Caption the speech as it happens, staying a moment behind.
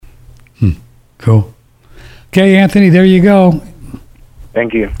Cool. Okay, Anthony, there you go.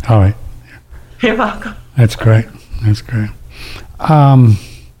 Thank you. All right. You're welcome. That's great. That's great. I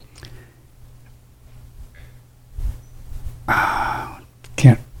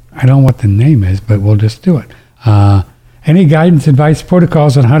don't know what the name is, but we'll just do it. Any guidance, advice,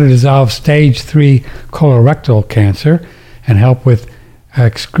 protocols on how to dissolve stage 3 colorectal cancer and help with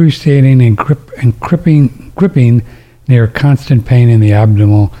excruciating and gripping near constant pain in the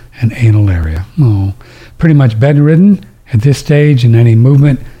abdominal and anal area? Oh, pretty much bedridden at this stage, and any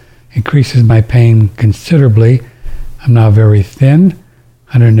movement increases my pain considerably. I'm now very thin,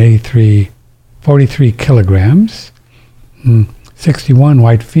 43 kilograms. 61,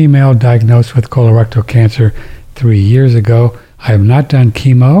 white female, diagnosed with colorectal cancer 3 years ago. I have not done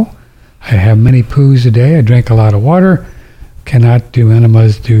chemo. I have many poos a day. I drink a lot of water. Cannot do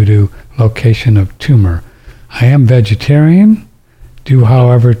enemas due to location of tumor. I am vegetarian. Do,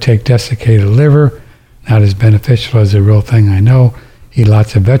 however, take desiccated liver. Not as beneficial as the real thing, I know. Eat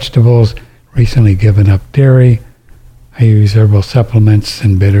lots of vegetables. Recently given up dairy. I use herbal supplements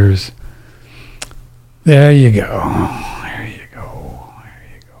and bitters. There you go.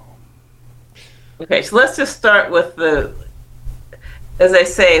 Okay, so let's just start with as I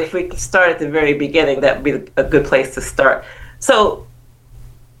say, if we can start at the very beginning, that would be a good place to start. So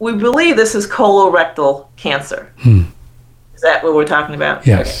we believe this is colorectal cancer. Is that what we're talking about?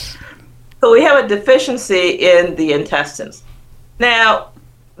 Yes. Okay. So we have a deficiency in the intestines. Now,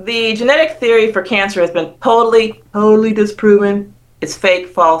 the genetic theory for cancer has been totally disproven. It's fake,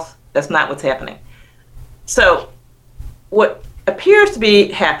 false. That's not what's happening. So what appears to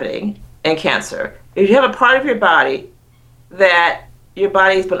be happening in cancer is you have a part of your body that your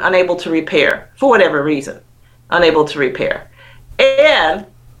body's been unable to repair for whatever reason, unable to repair. And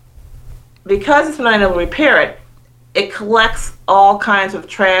because it's been unable to repair it, it collects all kinds of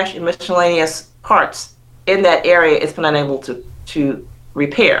trash and miscellaneous parts in that area it's been unable to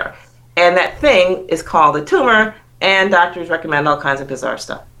repair. And that thing is called a tumor, and doctors recommend all kinds of bizarre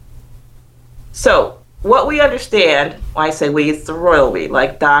stuff. So what we understand, when I say we, it's the royal we,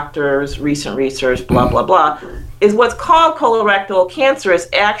 like doctors, recent research, blah, blah, blah, is what's called colorectal cancer is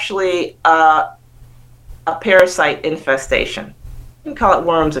actually a parasite infestation. You can call it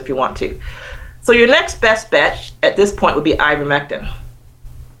worms if you want to. So your next best bet at this point would be ivermectin.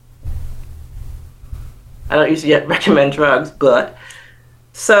 I don't usually recommend drugs, but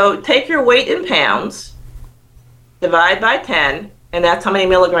so take your weight in pounds, divide by 10, and that's how many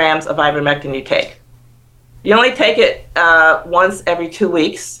milligrams of ivermectin you take. You only take it once every 2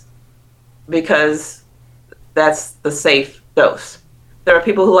 weeks because that's the safe dose. There are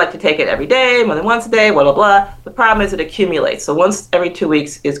people who like to take it every day, more than once a day, blah, blah, blah. The problem is it accumulates. So once every 2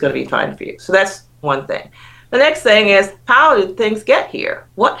 weeks is going to be fine for you. So that's one thing. The next thing is, how did things get here?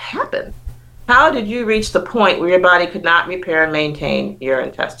 What happened? How did you reach the point where your body could not repair and maintain your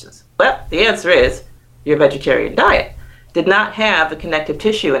intestines? Well, the answer is your vegetarian diet did not have the connective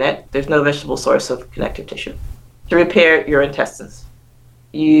tissue in it. There's no vegetable source of connective tissue to repair your intestines.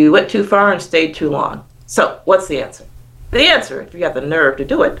 You went too far and stayed too long. So what's the answer? The answer, if you have the nerve to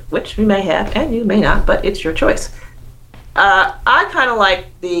do it, which you may have and you may not, but it's your choice. I kind of like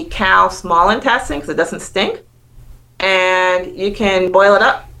the cow small intestine because it doesn't stink, and you can boil it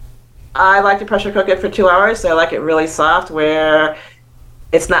up. I like to pressure cook it for 2 hours, so I like it really soft where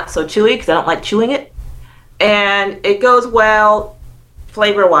it's not so chewy because I don't like chewing it. And it goes well,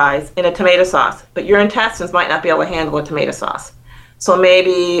 flavor-wise, in a tomato sauce. But your intestines might not be able to handle a tomato sauce. So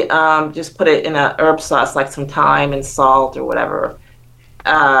maybe just put it in a herb sauce, like some thyme and salt or whatever,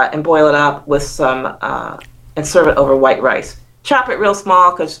 and boil it up with some, and serve it over white rice. Chop it real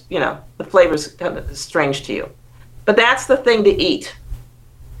small because, the flavor's kind of strange to you. But that's the thing to eat.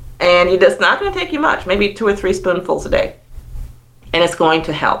 And it's not going to take you much, maybe 2 or 3 spoonfuls a day. And it's going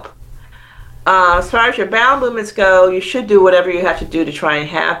to help. As far as your bowel movements go, you should do whatever you have to do to try and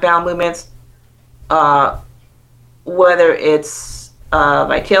have bowel movements, whether it's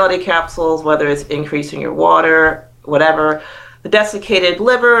vitality capsules, whether it's increasing your water, whatever. The desiccated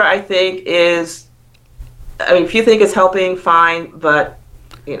liver, I think, if you think it's helping, fine, but,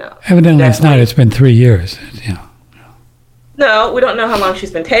 Evidently it's not. It's been 3 years, No, we don't know how long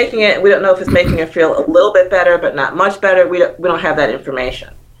she's been taking it. We don't know if it's making her feel a little bit better, but not much better. We don't have that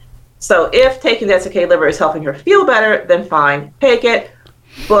information. So if taking desiccated liver is helping her feel better, then fine, take it.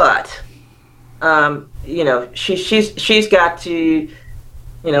 But, she's got to,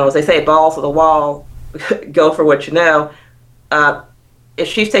 as they say, balls to the wall, go for what you know. If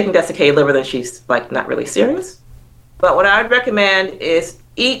she's taking desiccated liver, then she's not really serious. But what I would recommend is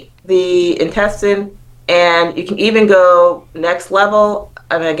eat the intestine And you can even go next level.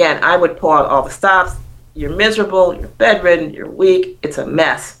 I mean, again, I would pull out all the stops. You're miserable, you're bedridden, you're weak, it's a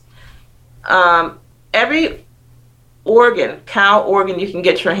mess. Every organ, cow organ you can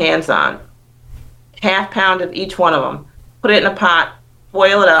get your hands on, half pound of each one of them, put it in a pot,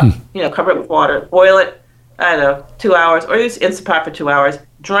 boil it up, cover it with water, boil it, 2 hours, or use Instapot for 2 hours,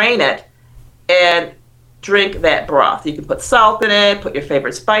 drain it, and drink that broth. You can put salt in it, put your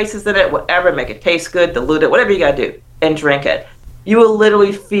favorite spices in it, whatever, make it taste good, dilute it, whatever you gotta do, and drink it. You will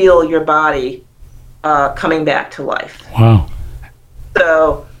literally feel your body coming back to life. Wow.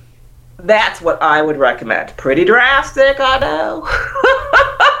 So that's what I would recommend. Pretty drastic, I know.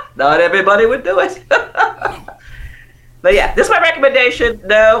 Not everybody would do it. But yeah, this is my recommendation.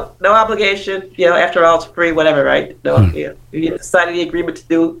 No obligation. After all, it's free, whatever, right? No, you decided the agreement to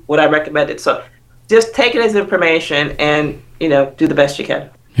do what I recommended. So just take it as information and, do the best you can.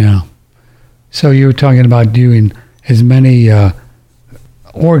 Yeah. So you were talking about doing as many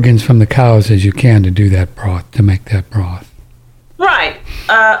organs from the cows as you can to do that broth, to make that broth. Right.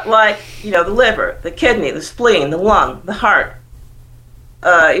 Like, the liver, the kidney, the spleen, the lung, the heart,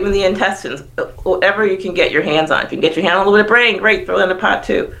 even the intestines, whatever you can get your hands on. If you can get your hand on a little bit of brain, great, throw it in the pot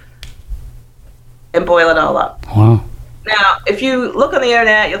too. And boil it all up. Wow. Now, if you look on the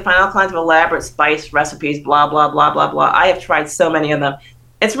internet, you'll find all kinds of elaborate spice recipes, blah, blah, blah, blah, blah. I have tried so many of them.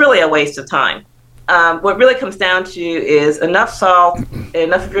 It's really a waste of time. What really comes down to is enough salt,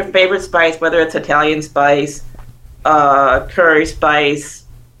 enough of your favorite spice, whether it's Italian spice, curry spice,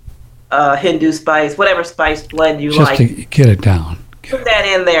 Hindu spice, whatever spice blend you like. Just to get it down. Put that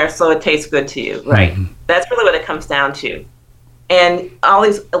in there so it tastes good to you, right? Mm-hmm. That's really what it comes down to. And all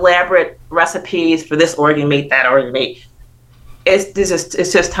these elaborate recipes for this organ meat, that organ meat, it's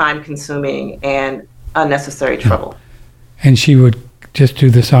just time consuming and unnecessary trouble. And she would just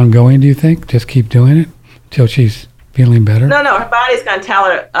do this ongoing, do you think? Just keep doing it until she's feeling better? No, her body's going to tell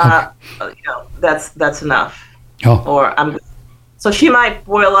her, that's enough. Oh. Or so she might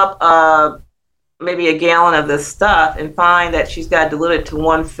boil up maybe a gallon of this stuff and find that she's got to dilute it to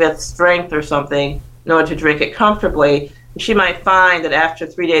 1/5 strength or something in order to drink it comfortably. And she might find that after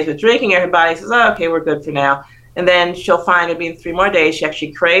 3 days of drinking it, her body says, oh, okay, we're good for now. And then she'll find maybe in 3 more days she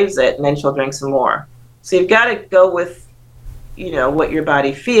actually craves it, and then she'll drink some more. So you've got to go with what your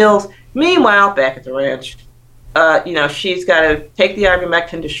body feels. Meanwhile, back at the ranch, she's got to take the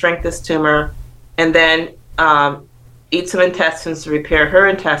ivermectin to shrink this tumor, and then eat some intestines to repair her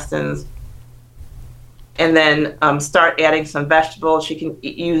intestines, and then start adding some vegetables. She can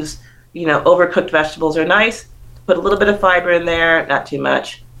use, overcooked vegetables are nice. Put a little bit of fiber in there, not too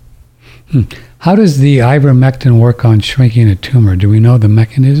much. How does the ivermectin work on shrinking a tumor? Do we know the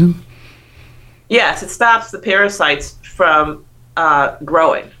mechanism? Yes, it stops the parasites from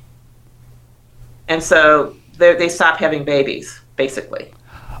growing. And so they stop having babies, basically.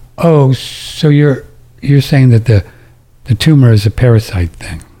 Oh, so you're saying that the tumor is a parasite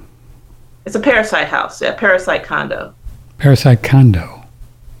thing? It's a parasite house, yeah, parasite condo. Parasite condo.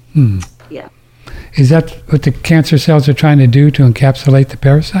 Yeah. Is that what the cancer cells are trying to do, to encapsulate the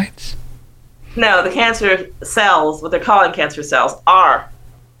parasites? No, the cancer cells, what they're calling cancer cells, are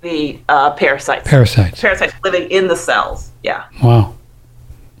the parasites. Parasites living in the cells, yeah. Wow.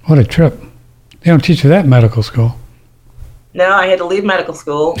 What a trip. They don't teach you that in medical school. No, I had to leave medical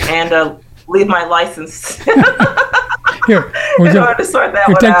school and leave my license. Here, in order to sort that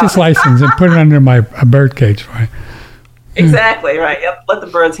one take out. This license and put it under a bird cage for you. Exactly, right. Yep, let the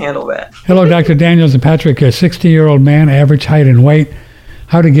birds handle that. Hello, Dr. Daniels and Patrick, a 60-year-old man, average height and weight.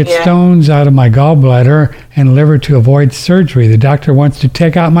 How to get stones out of my gallbladder and liver to avoid surgery. The doctor wants to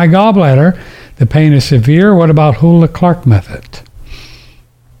take out my gallbladder. The pain is severe. What about Hulda-Clark method?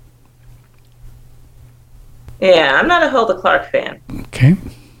 Yeah, I'm not a Hulda-Clark fan. Okay.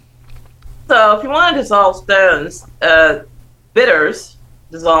 So if you want to dissolve stones, bitters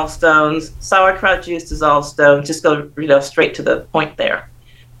dissolve stones, sauerkraut juice dissolve stones, just go straight to the point there.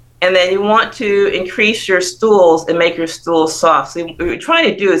 And then you want to increase your stools and make your stools soft. So what you're trying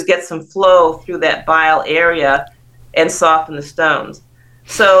to do is get some flow through that bile area and soften the stones.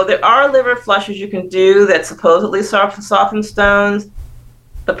 So there are liver flushes you can do that supposedly soften stones.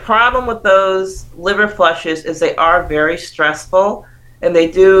 The problem with those liver flushes is they are very stressful, and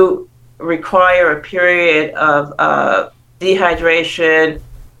they do require a period of dehydration,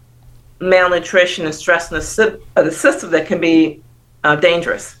 malnutrition, and stress in the system that can be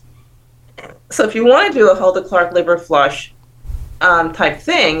dangerous. So if you want to do a Hulda-Clark liver flush type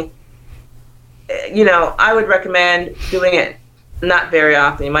thing, I would recommend doing it not very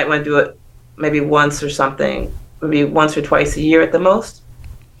often. You might want to do it maybe once or something, maybe once or twice a year at the most.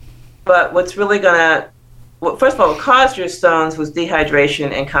 But what's really going to well, first of all, what caused your stones was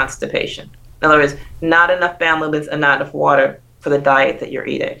dehydration and constipation. In other words, not enough bowel movements and not enough water for the diet that you're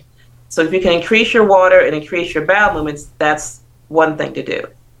eating. So if you can increase your water and increase your bowel movements, that's one thing to do.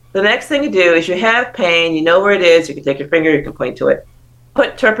 The next thing to do is you have pain, you know where it is, you can take your finger, you can point to it.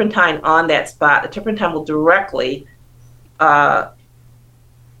 Put turpentine on that spot. The turpentine will directly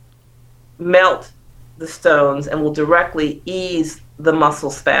melt the stones and will directly ease the muscle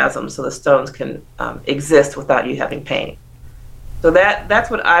spasms so the stones can exist without you having pain. So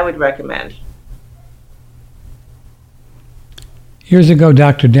that's what I would recommend. Years ago,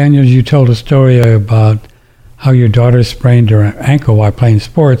 Dr. Daniels, you told a story about how your daughter sprained her ankle while playing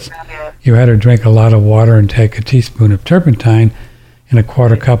sports. You had her drink a lot of water and take a teaspoon of turpentine and a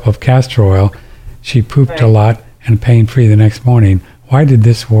quarter cup of castor oil. She pooped a lot and pain-free the next morning. Why did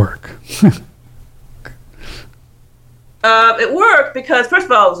this work? It worked because, first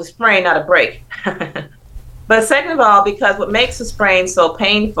of all, it was a sprain, not a break. But second of all, because what makes a sprain so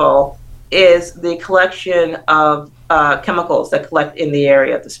painful is the collection of chemicals that collect in the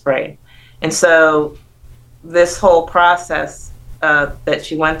area of the sprain. And so this whole process that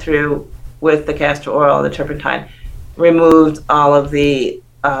she went through with the castor oil, the turpentine, removed all of the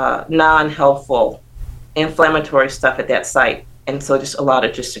non-helpful inflammatory stuff at that site. And so just allowed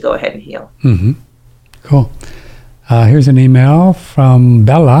it just to go ahead and heal. Mm-hmm. Cool. Here's an email from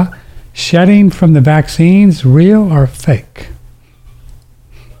Bella. Shedding from the vaccines, real or fake?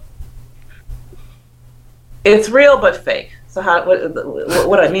 It's real but fake. So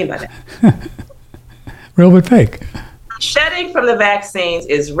what do I mean by that? Real but fake. Shedding from the vaccines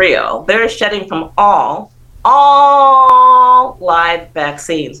is real. There is shedding from all live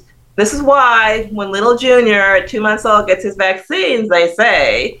vaccines. This is why when little Junior at 2 months old gets his vaccines, they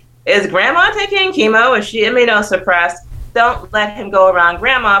say, is grandma taking chemo? Is she immunosuppressed? Don't let him go around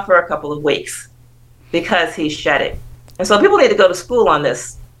grandma for a couple of weeks because he's shedding. And so people need to go to school on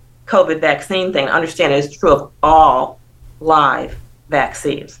this COVID vaccine thing, understand it's true of all live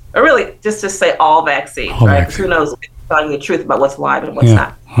vaccines. Or really, just say all vaccines, all right? Vaccines. Who knows telling the truth about what's live and what's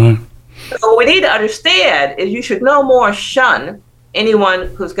not. Right. So what we need to understand is you should no more shun anyone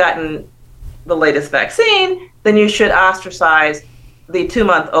who's gotten the latest vaccine than you should ostracize the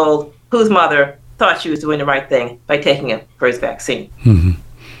 2-month-old whose mother thought she was doing the right thing by taking him for his vaccine. Mm-hmm.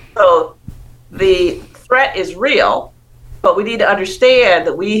 So the threat is real, but we need to understand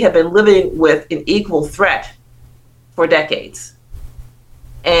that we have been living with an equal threat for decades.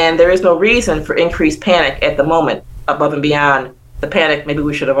 And there is no reason for increased panic at the moment above and beyond the panic maybe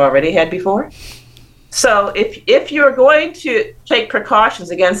we should have already had before. So if you're going to take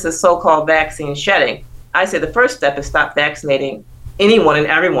precautions against this so-called vaccine shedding, I say the first step is stop vaccinating anyone and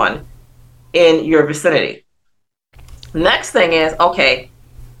everyone in your vicinity. Next thing is, okay,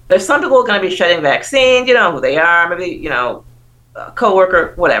 there's some people going to be shedding vaccines, you know who they are, maybe, a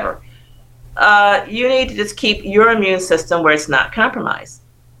coworker, whatever. You need to just keep your immune system where it's not compromised.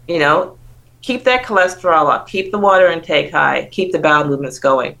 Keep that cholesterol up, keep the water intake high, keep the bowel movements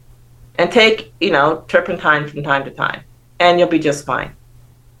going, and take, turpentine from time to time, and you'll be just fine.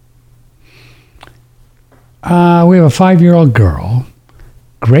 We have a 5-year-old girl,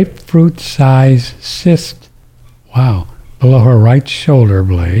 grapefruit size cyst, below her right shoulder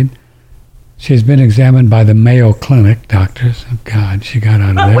blade. She's been examined by the Mayo Clinic doctors. Oh, God, she got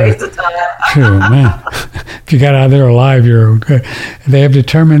out of there. Waste of time. True, man. If you got out of there alive, you're good. They have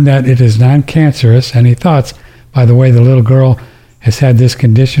determined that it is non-cancerous. Any thoughts? By the way, the little girl has had this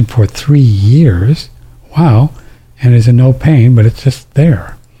condition for 3 years. Wow. And is in no pain, but it's just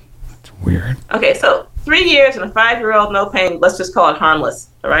there. It's weird. Okay, so 3 years and a 5-year-old, no pain. Let's just call it harmless.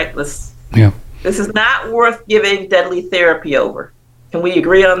 All right? Yeah. This is not worth giving deadly therapy over. Can we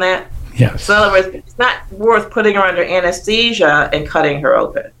agree on that? Yes. So in other words, it's not worth putting her under anesthesia and cutting her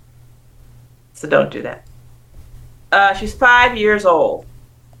open. So don't do that. She's 5 years old.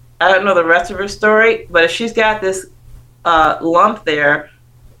 I don't know the rest of her story, but if she's got this lump there,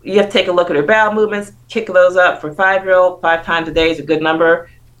 you have to take a look at her bowel movements, kick those up. For a 5-year-old, 5 times a day is a good number,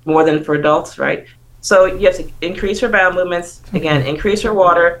 more than for adults, right? So you have to increase her bowel movements, again, increase her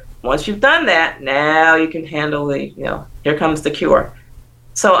water. Once you've done that, now you can handle here comes the cure.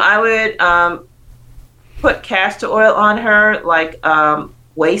 So I would put castor oil on her, like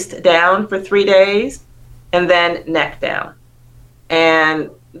waist down for 3 days, and then neck down. And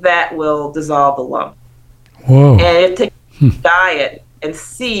that will dissolve the lump. Whoa. And if you take diet and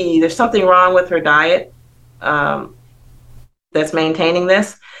see there's something wrong with her diet that's maintaining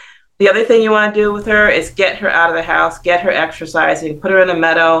this. The other thing you want to do with her is get her out of the house, get her exercising, put her in a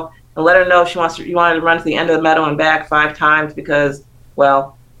meadow, and let her know you want her to run to the end of the meadow and back 5 times because,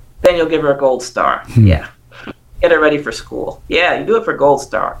 then you'll give her a gold star. Yeah. get her ready for school. Yeah, you do it for Gold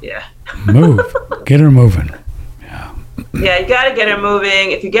Star. Yeah. Move. Get her moving. Yeah, you got to get her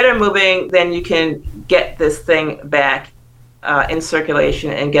moving. If you get her moving, then you can get this thing back in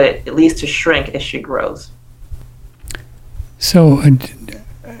circulation and get it at least to shrink as she grows. So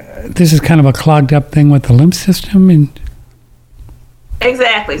this is kind of a clogged up thing with the lymph system?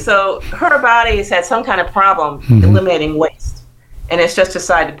 Exactly. So her body has had some kind of problem eliminating waste, and it's just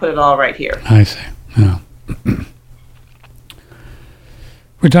decided to put it all right here. I see. Yeah.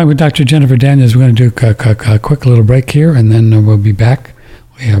 We're talking with Dr. Jennifer Daniels. We're going to do a quick little break here, and then we'll be back.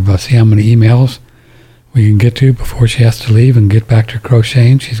 We have see how many emails we can get to before she has to leave and get back to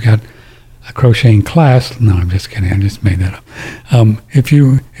crocheting. She's got a crocheting class. No, I'm just kidding. I just made that up. If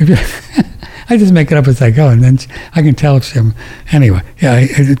you I just make it up as I go, and then I can tell if some. Anyway, yeah,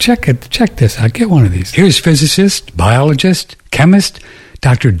 check this out. Get one of these. Here's physicist, biologist, chemist,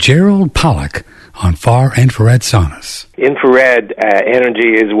 Dr. Gerald Pollack on far infrared saunas. Infrared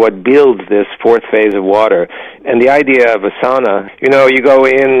energy is what builds this fourth phase of water. And the idea of a sauna, you go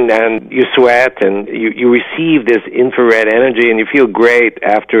in and you sweat and you receive this infrared energy and you feel great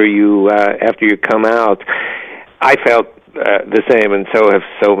after you come out. I felt the same, and so have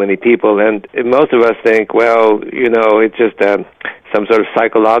so many people. And most of us think, well, it's just some sort of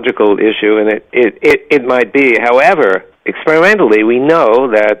psychological issue, and it might be. However, experimentally, we know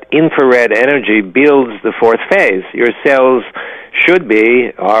that infrared energy builds the fourth phase. Your cells should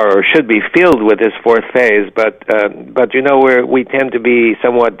be filled with this fourth phase, but we tend to be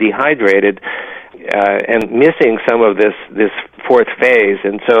somewhat dehydrated and missing some of this fourth phase.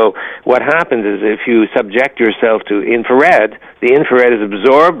 And so what happens is if you subject yourself to infrared, the infrared is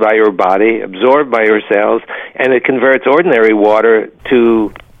absorbed by your body, absorbed by your cells, and it converts ordinary water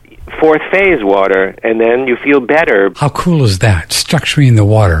to fourth phase water, and then you feel better. How cool is that? Structuring the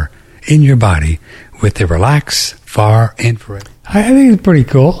water in your body with the Relax Far Infrared. I think it's pretty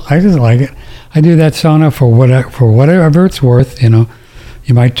cool. I just like it. I do that sauna for whatever it's worth. You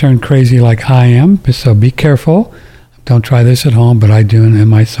might turn crazy like I am, so be careful. Don't try this at home, but I do it in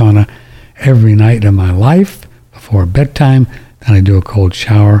my sauna every night of my life before bedtime. Then I do a cold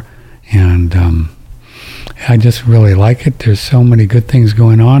shower, and I just really like it. There's so many good things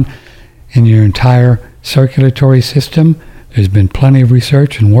going on in your entire circulatory system. There's been plenty of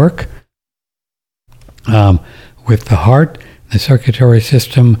research and work with the heart, the circulatory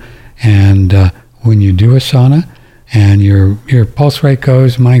system, and when you do a sauna, and your pulse rate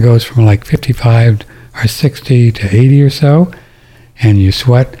mine goes from like 55 or 60 to 80 or so, and you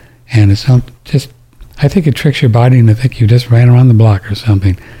sweat, and it's just, I think it tricks your body into think you just ran around the block or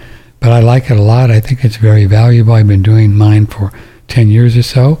something. But I like it a lot. I think it's very valuable. I've been doing mine for 10 years or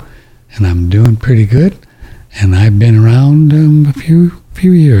so, and I'm doing pretty good. And I've been around a few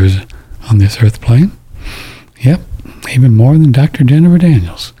years on this earth plane. Yep, even more than Dr. Jennifer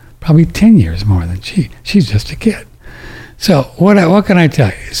Daniels. Probably 10 years more than she. She's just a kid. So what can I tell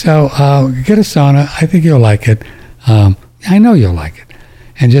you? So get a sauna. I think you'll like it. I know you'll like it.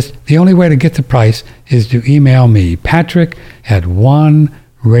 And just the only way to get the price is to email me, Patrick at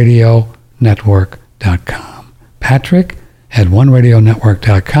oneradionetwork.com. Patrick at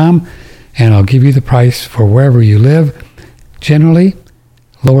oneradionetwork.com, and I'll give you the price for wherever you live. Generally,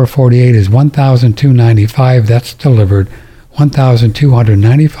 lower 48 is $1,295. That's delivered.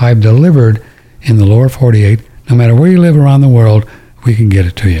 $1,295 delivered in the lower 48. No matter where you live around the world, we can get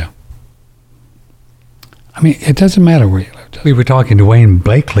it to you. I mean, it doesn't matter where you live. We were talking to Wayne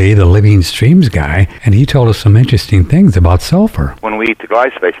Blakely, the Living Streams guy, and he told us some interesting things about sulfur. When we eat the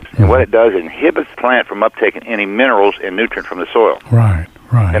glyphosate, and what it does, it inhibits the plant from uptaking any minerals and nutrients from the soil. Right.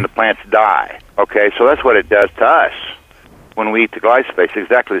 And the plants die. Okay, so that's what it does to us. When we eat the glyphosate, it's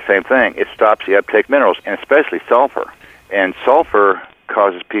exactly the same thing. It stops the uptake of minerals, and especially sulfur. And sulfur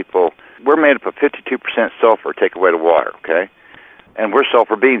causes people... We're made up of 52% sulfur, take away the water, okay? And we're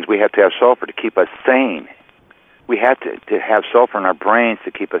sulfur beings. We have to have sulfur to keep us sane. We have to have sulfur in our brains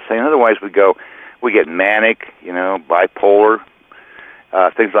to keep us sane. Otherwise, we get manic, bipolar,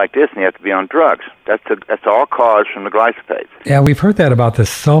 things like this, and you have to be on drugs. That's all caused from the glyphosate. Yeah, we've heard that about the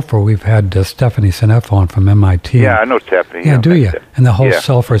sulfur. We've had Stephanie Seneff on from MIT. Yeah, I know Stephanie. Yeah, do you? And the whole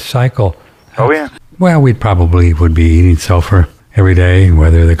sulfur cycle. Oh, yeah. Well, we probably would be eating sulfur every day,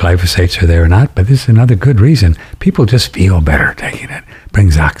 whether the glyphosates are there or not, but this is another good reason. People just feel better taking it.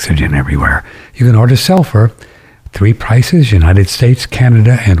 Brings oxygen everywhere. You can order sulfur. 3 prices, United States,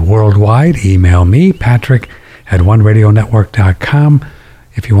 Canada, and worldwide. Email me, Patrick, at oneradionetwork.com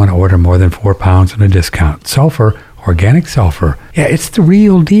if you want to order more than 4 pounds and a discount. Sulfur, organic sulfur. Yeah, it's the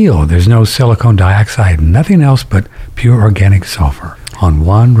real deal. There's no silicone dioxide, nothing else but pure organic sulfur. on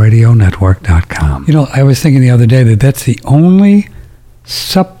OneRadioNetwork.com. You know, I was thinking the other day that that's the only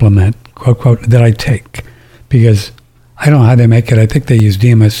supplement, quote, quote, that I take, because I don't know how they make it. I think they use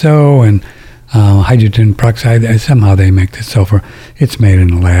DMSO and hydrogen peroxide. Somehow they make the sulfur. It's made in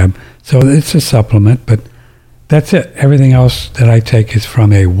the lab. So it's a supplement, but that's it. Everything else that I take is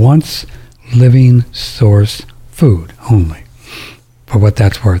from a once living source food only, for what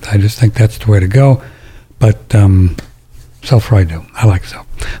that's worth. I just think that's the way to go. But sulfur I do. I like sulfur.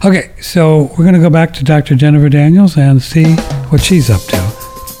 Okay, so we're going to go back to Dr. Jennifer Daniels and see what she's up to.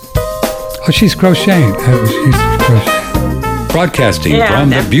 Oh, she's crocheting. She's crocheting. Broadcasting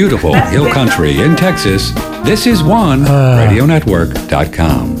from the beautiful Hill Country in Texas, this is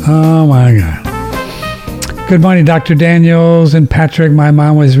OneRadioNetwork.com. Oh, my God. Good morning, Dr. Daniels and Patrick. My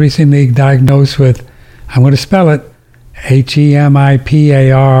mom was recently diagnosed with, I'm going to spell it,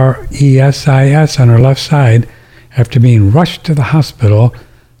 HEMIPARESIS on her left side after being rushed to the hospital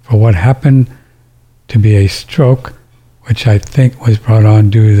for what happened to be a stroke, which I think was brought on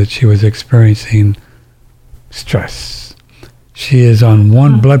due to that she was experiencing stress. She is on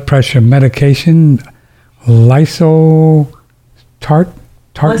one blood pressure medication, Lisinopril.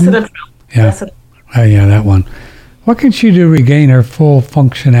 Yeah. Yeah, that one. What can she do to regain her full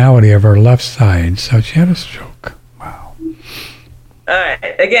functionality of her left side? So she had a stroke. Wow. All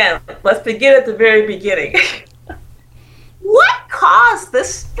right. Again, let's begin at the very beginning. What caused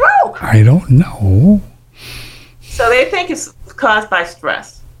this stroke? I don't know. So they think it's caused by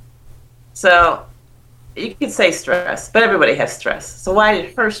stress. So you could say stress, but everybody has stress. So why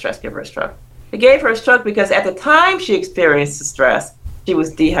did her stress give her a stroke? It gave her a stroke because at the time she experienced the stress, she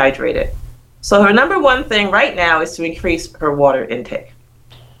was dehydrated. So her number one thing right now is to increase her water intake.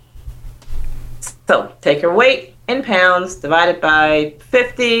 So take her weight in pounds, divide it by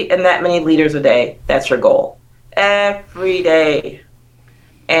 50, and that many liters a day. That's her goal. Every day.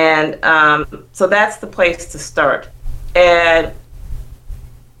 And so that's the place to start. And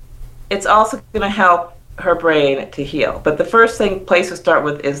it's also going to help her brain to heal. But the first place to start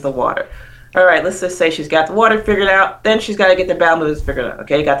with is the water. All right, let's just say she's got the water figured out. Then she's got to get the bowel movements figured out.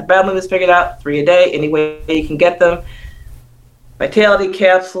 Okay, got the bowel movements figured out, 3 a day, any way you can get them. Vitality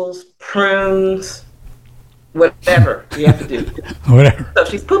capsules, prunes, whatever you have to do. Whatever. So if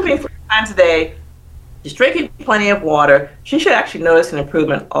she's pooping 3 times a day, she's drinking plenty of water, she should actually notice an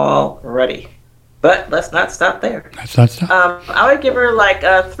improvement already. But let's not stop there. Let's not stop. I would give her like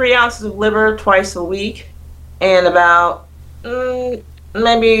 3 ounces of liver twice a week and about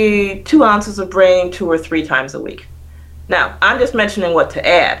maybe 2 ounces of brain 2 or 3 times a week. Now, I'm just mentioning what to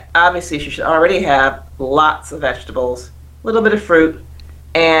add. Obviously, she should already have lots of vegetables, a little bit of fruit,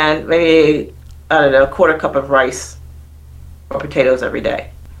 and maybe, I don't know, a quarter cup of rice or potatoes every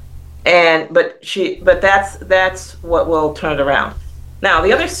day. But that's what will turn it around. Now,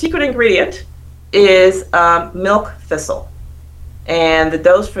 the other secret ingredient is milk thistle. And the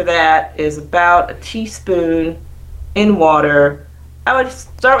dose for that is about a teaspoon in water. I would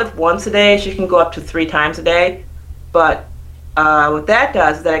start with once a day. She can go up to 3 times a day. But what that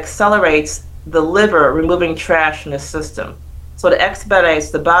does is that accelerates the liver removing trash from the system. So it expedites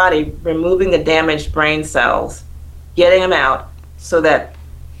the body removing the damaged brain cells, getting them out so that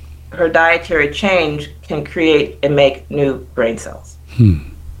her dietary change can create and make new brain cells.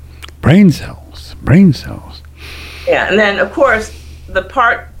 Brain cells. Yeah, and then, of course, the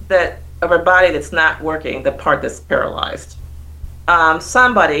part of her body that's not working, the part that's paralyzed.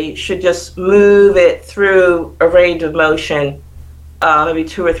 Somebody should just move it through a range of motion maybe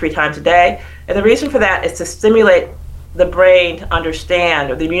 2 or 3 times a day. And the reason for that is to stimulate the brain to understand,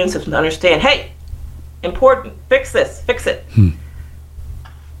 or the immune system to understand, hey, important, fix this, fix it.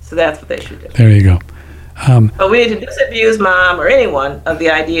 So that's what they should do. There you go. But we need to disabuse mom or anyone of the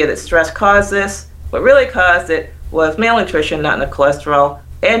idea that stress caused this. What really caused it was malnutrition, not enough cholesterol,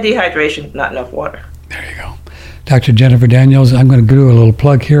 and dehydration, not enough water. There you go. Dr. Jennifer Daniels, I'm going to do a little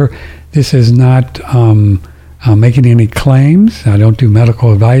plug here. This is not making any claims. I don't do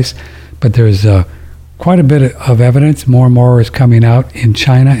medical advice, but there's quite a bit of evidence. More and more is coming out in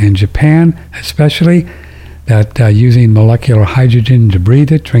China and Japan, especially, that using molecular hydrogen to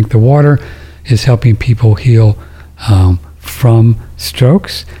breathe it, drink the water, is helping people heal from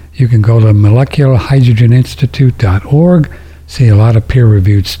strokes. You can go to molecularhydrogeninstitute.org, see a lot of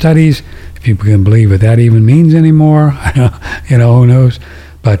peer-reviewed studies. If you can believe what that even means anymore, who knows?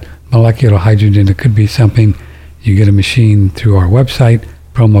 But molecular hydrogen, it could be something. You get a machine through our website,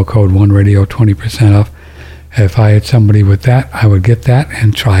 promo code OneRadio, 20% off. If I had somebody with that, I would get that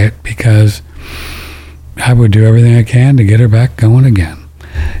and try it, because I would do everything I can to get her back going again.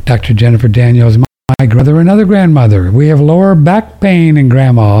 Dr. Jennifer Daniels, my grandmother, another grandmother. We have lower back pain in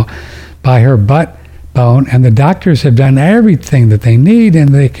Grandma by her butt bone, and the doctors have done everything that they need, and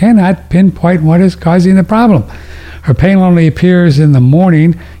they cannot pinpoint what is causing the problem. Her pain only appears in the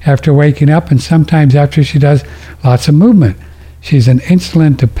morning after waking up, and sometimes after she does lots of movement. She's an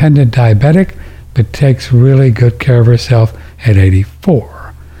insulin-dependent diabetic, but takes really good care of herself at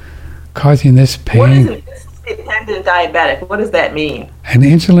 84. Causing this pain... What is an insulin-dependent diabetic? What does that mean? An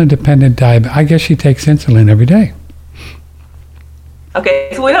insulin-dependent diabetic. I guess she takes insulin every day.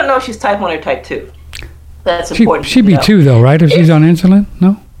 Okay, so we don't know if she's type 1 or type 2. That's important. She'd be 2, though, right, if she's on insulin?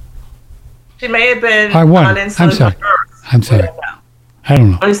 No? She may have been I won. on insulin. I'm sorry. I'm sorry. I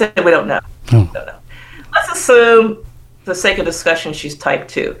don't know. When you say we don't know. No. Don't know. Let's assume, for the sake of discussion, she's type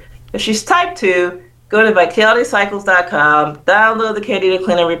 2. If she's type 2, go to vitalitycycles.com, download the Candida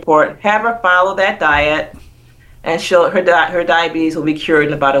Cleaner report, have her follow that diet, and her diabetes will be cured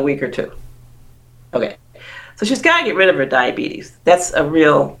in about a week or 2. Okay. So she's got to get rid of her diabetes. That's a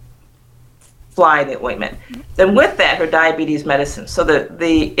real fly in the ointment. Then with that, her diabetes medicine. So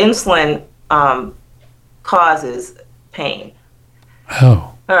the insulin causes pain.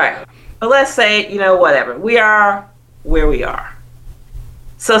 Oh. All right. But let's say, whatever. We are where we are.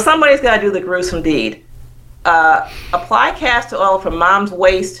 So somebody's got to do the gruesome deed. Apply castor oil from mom's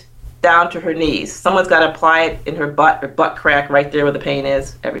waist down to her knees. Someone's got to apply it in her butt crack right there where the pain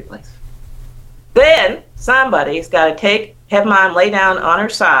is, every place. Then somebody's got to have mom lay down on her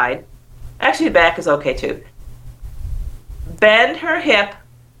side. Actually, back is okay too. Bend her hip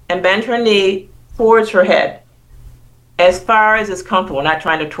and bend her knee towards her head as far as is comfortable. We're not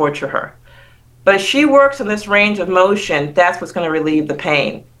trying to torture her. But if she works in this range of motion, that's what's going to relieve the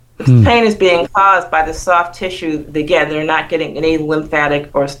pain. The pain is being caused by the soft tissue. Again, they're not getting any lymphatic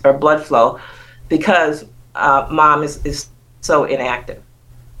or blood flow because mom is so inactive.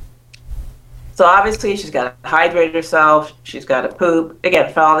 So obviously she's got to hydrate herself. She's got to poop.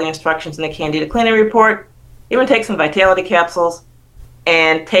 Again, follow the instructions in the Candida Cleaning report. Even take some Vitality capsules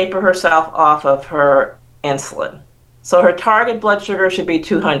and taper herself off of her insulin. So her target blood sugar should be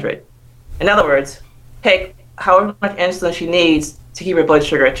 200. In other words, take however much insulin she needs to keep her blood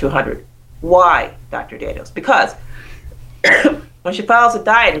sugar at 200. Why, Dr. Daniels? Because when she follows a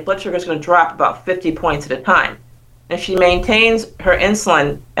diet, her blood sugar is going to drop about 50 points at a time. If she maintains her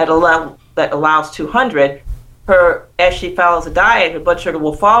insulin at a level that allows 200, as she follows a diet, her blood sugar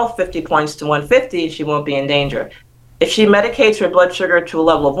will fall 50 points to 150 and she won't be in danger. If she medicates her blood sugar to a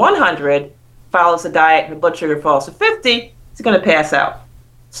level of 100, follows a diet, her blood sugar falls to 50, she's going to pass out.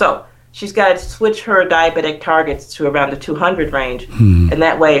 So she's got to switch her diabetic targets to around the 200 range, and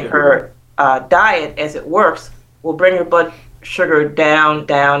that way her diet, as it works, will bring her blood sugar down,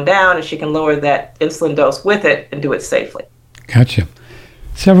 and she can lower that insulin dose with it and do it safely. Gotcha.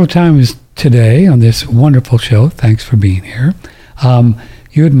 Several times today on this wonderful show, thanks for being here,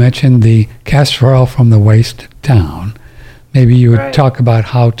 you had mentioned the castor oil from the waist down. Maybe you would talk about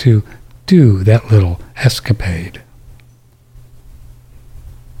how to do that little escapade.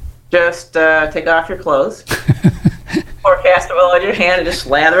 Just take off your clothes, pour castor oil in your hand, and just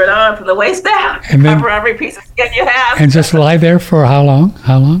slather it on from the waist down. And then, cover every piece of skin you have. And just lie there for how long?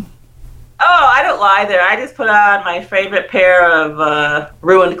 How long? Oh, I don't lie there. I just put on my favorite pair of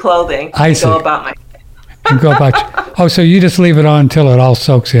ruined clothing and go about my and go about Oh, so you just leave it on until it all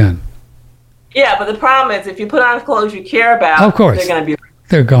soaks in. Yeah, but the problem is if you put on clothes you care about, of course, they're going to be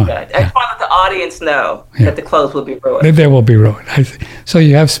they're gone. Good. I just want to let the audience know that the clothes will be ruined. They will be ruined. So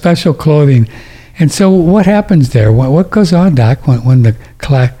you have special clothing. And so what happens there? What goes on, Doc, when the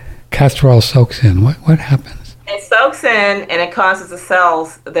castor oil soaks in? What happens? It soaks in and it causes the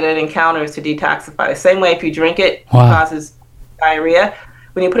cells that it encounters to detoxify. The same way if you drink it, it causes diarrhea.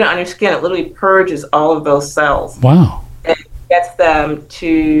 When you put it on your skin, it literally purges all of those cells. Wow. And it gets them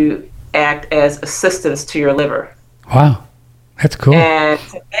to act as assistants to your liver. Wow. That's cool. And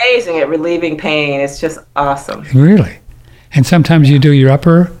it's amazing at relieving pain. It's just awesome. Really? And sometimes you do your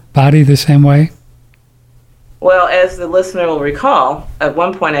upper body the same way? Well, as the listener will recall, at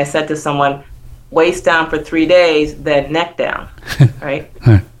one point I said to someone, waist down for 3 days, then neck down, right?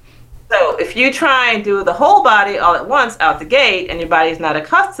 So if you try and do the whole body all at once out the gate and your body's not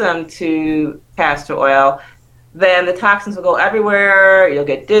accustomed to castor oil, then the toxins will go everywhere. You'll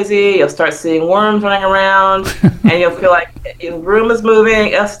get dizzy. You'll start seeing worms running around, and you'll feel like the room is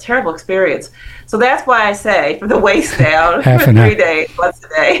moving. It's a terrible experience. So that's why I say for the waist down for 3 days, once a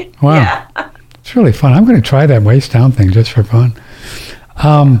day. Wow. Yeah. It's really fun. I'm going to try that waist down thing just for fun.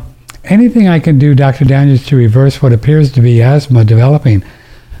 Anything I can do, Dr. Daniels, to reverse what appears to be asthma developing?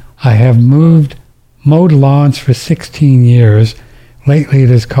 I have mowed lawns for 16 years lately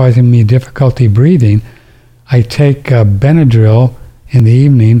it is causing me difficulty breathing. I take Benadryl in the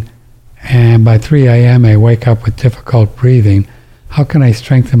evening, and by 3 a.m. I wake up with difficult breathing. How can I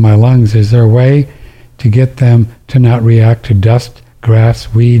strengthen my lungs? Is there a way to get them to not react to dust,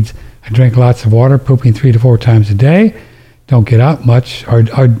 grass, weeds? I drink lots of water, pooping 3 to 4 times a day. Don't get out much, or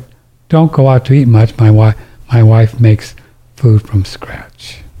don't go out to eat much. My wife makes food from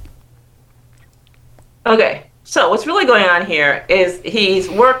scratch. Okay, so what's really going on here is he's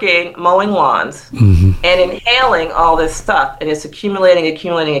working mowing lawns and inhaling all this stuff, and it's accumulating.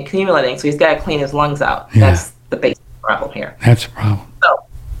 So he's got to clean his lungs out. Yeah. That's the basic problem here. That's a problem. So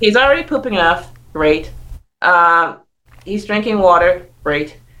he's already pooping enough. Great. He's drinking water.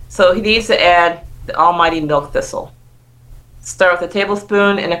 Great. So he needs to add the almighty milk thistle. Start with a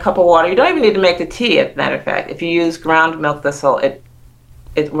tablespoon and a cup of water. You don't even need to make the tea, as a matter of fact. If you use ground milk thistle,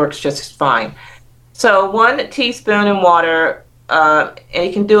 it works just fine. So 1 teaspoon in water, and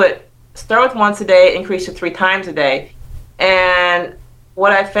you can do it, start with once a day, increase to 3 times a day. And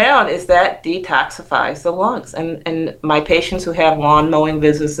what I found is that detoxifies the lungs. And my patients who have lawn mowing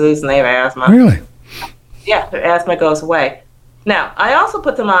businesses and they have asthma. Really? Yeah, their asthma goes away. Now, I also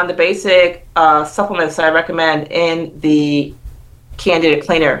put them on the basic supplements I recommend in the Candida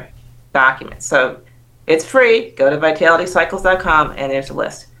Cleaner document. So it's free. Go to vitalitycycles.com and there's a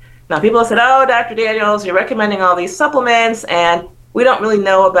list. Now, people have said, oh, Dr. Daniels, you're recommending all these supplements and we don't really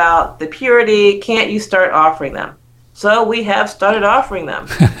know about the purity. Can't you start offering them? So we have started offering them.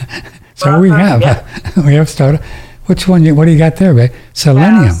 So we have. Yeah. We have started. Which one? What do you got there, babe?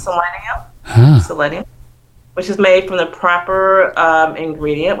 Selenium. Selenium. Selenium, which is made from the proper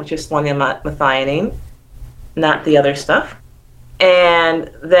ingredient, which is selenium methionine, not the other stuff.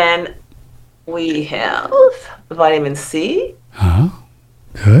 And then we have vitamin C. Oh,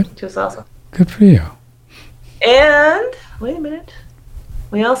 good. Which is awesome. Good for you. And, wait a minute,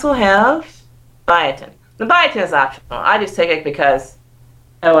 we also have biotin. The biotin is optional. I just take it because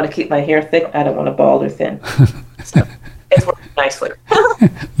I want to keep my hair thick. I don't want it bald or thin. So it's working nicely.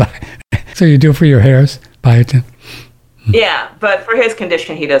 So you do it for your hairs, biotin? Yeah, but for his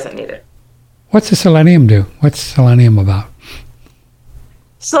condition, he doesn't need it. What's the selenium do? What's selenium about?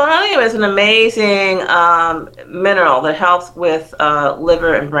 Selenium is an amazing mineral that helps with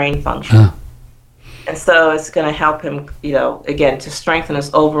liver and brain function. Ah. And so it's going to help him, again, to strengthen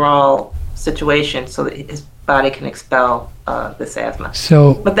his overall situation so that his body can expel this asthma.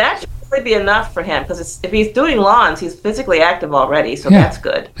 But that should really be enough for him because if he's doing lawns, he's physically active already, so that's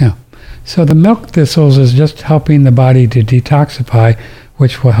good. Yeah. So the milk thistles is just helping the body to detoxify,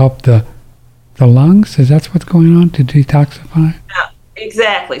 which will help the lungs? Is that what's going on, to detoxify? Yeah,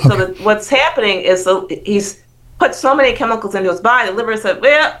 exactly. Okay. So what's happening is he's put so many chemicals into his body, the liver said,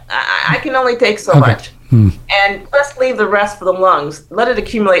 well, I can only take so much. And let's leave the rest for the lungs. Let it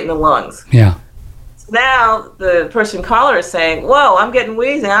accumulate in the lungs. Yeah. So now the person caller is saying, whoa, I'm getting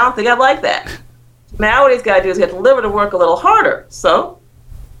wheezing. I don't think I like that. Now what he's got to do is get the liver to work a little harder. So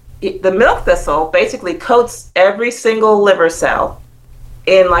the milk thistle basically coats every single liver cell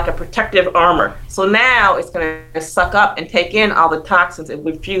in like a protective armor. So now it's going to suck up and take in all the toxins it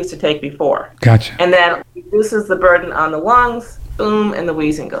refused to take before. Gotcha. And then reduces the burden on the lungs, boom, and the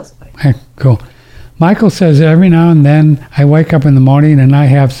wheezing goes away. Hey, cool. Michael says, every now and then I wake up in the morning and I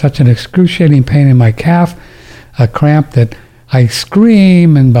have such an excruciating pain in my calf, a cramp that I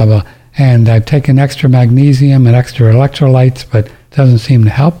scream and blah, blah. And I've taken extra magnesium and extra electrolytes, but it doesn't seem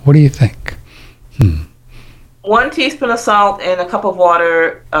to help. What do you think? 1 teaspoon of salt in a cup of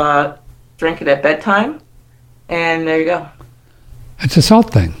water, drink it at bedtime, and there you go. It's a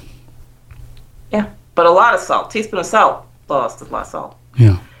salt thing. Yeah, but a lot of salt. Teaspoon of salt lost a lot of salt.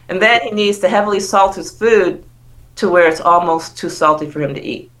 Yeah. And then he needs to heavily salt his food to where it's almost too salty for him to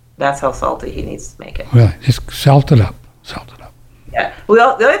eat. That's how salty he needs to make it. Really? Just salt it up. Salt it up. Yeah. The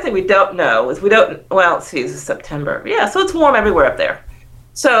other thing we don't know is it's September. Yeah, so it's warm everywhere up there.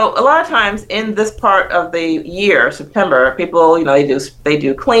 So a lot of times in this part of the year, September, people, they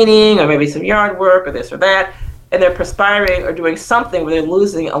do cleaning or maybe some yard work or this or that, and they're perspiring or doing something where they're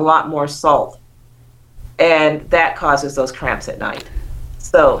losing a lot more salt. And that causes those cramps at night.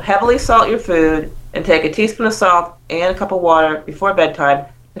 So heavily salt your food and take a teaspoon of salt and a cup of water before bedtime.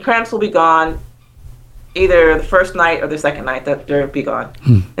 The cramps will be gone either the first night or the second night, that they'll be gone.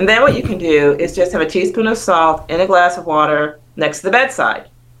 And then what you can do is just have a teaspoon of salt in a glass of water next to the bedside.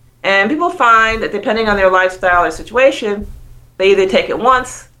 And people find that depending on their lifestyle or situation, they either take it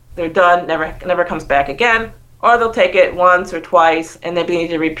once, they're done, never comes back again, or they'll take it once or twice and they need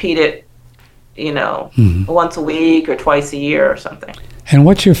to repeat it, once a week or twice a year or something. And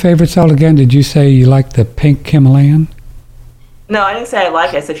what's your favorite salt again? Did you say you like the pink Himalayan? No, I didn't say I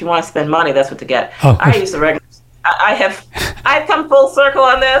like it. I said if you want to spend money, that's what to get. Oh. I use the regular. I've come full circle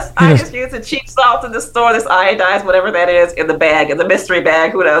on this. I just use the cheap salt in the store, this iodized, whatever that is, in the bag, in the mystery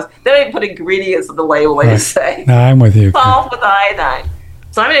bag. Who knows? They don't even put ingredients in the label, like you say. No, I'm with you. Salt with iodine.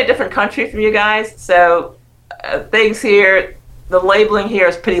 So I'm in a different country from you guys, so things here, the labeling here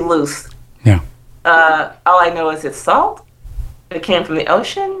is pretty loose. Yeah. All I know is it's salt, it came from the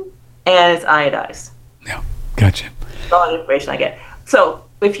ocean, and it's iodized. Yeah, gotcha. That's all the information I get. So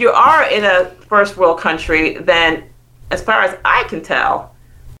if you are in a first world country, then as far as I can tell,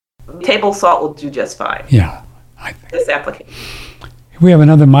 table salt will do just fine. Yeah. This application. We have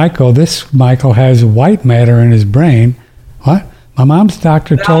another Michael. This Michael has white matter in his brain. What? My mom's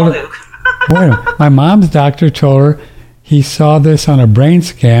doctor told her. Wait a minute. My mom's doctor told her he saw this on a brain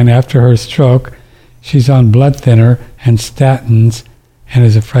scan after her stroke. She's on blood thinner and statins and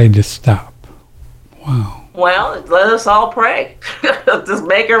is afraid to stop. Wow. Well, let us all pray. Just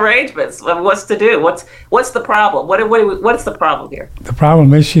make arrangements. What's to do? What's the problem? What's the problem here? The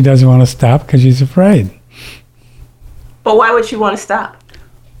problem is she doesn't want to stop because she's afraid. But why would she want to stop?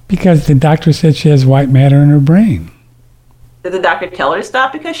 Because the doctor said she has white matter in her brain. Did the doctor tell her to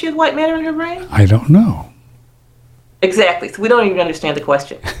stop because she has white matter in her brain? I don't know. Exactly. So we don't even understand the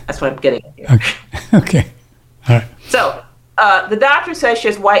question. That's what I'm getting at here. Okay. All right. So the doctor says she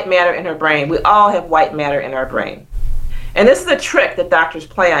has white matter in her brain. We all have white matter in our brain. And this is a trick that doctors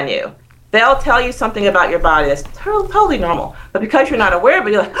play on you. They'll tell you something about your body that's totally normal. But because you're not aware of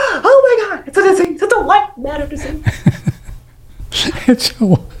it, you're like, oh my God, it's a disease. It's a white matter disease. It's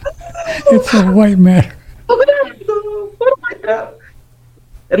a white matter.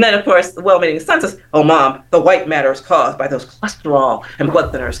 And then, of course, the well-meaning son says, oh, Mom, the white matter is caused by those cholesterol and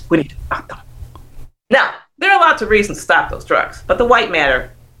blood thinners. We need to stop them. Now, there are lots of reasons to stop those drugs, but the white matter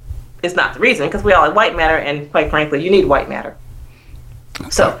is not the reason, because we all have white matter, and quite frankly, you need white matter.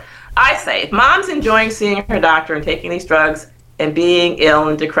 So I say, if Mom's enjoying seeing her doctor and taking these drugs and being ill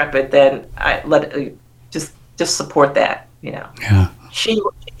and decrepit, then just support that, you know. Yeah. She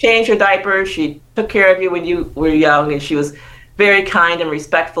changed your diapers. She took care of you when you were young, and she was very kind and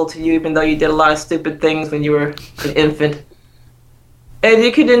respectful to you, even though you did a lot of stupid things when you were an infant. And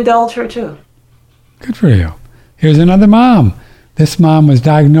you could indulge her too. Good for you. Here's another mom. This mom was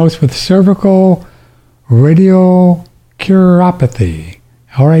diagnosed with cervical radiculopathy.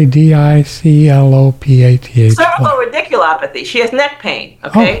 RADICLOPATH. Cervical radiculopathy. She has neck pain.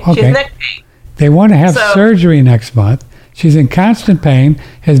 Okay? Oh, okay. She has neck pain. They want to have surgery next month. She's in constant pain,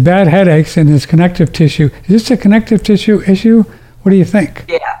 has bad headaches, and has connective tissue. Is this a connective tissue issue? What do you think?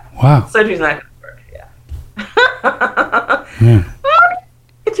 Yeah. Wow. Surgery's not going to work. Yeah. Yeah.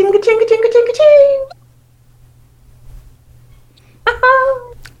 Ka-ching, ka-ching, ka-ching, ka-ching, ka-ching.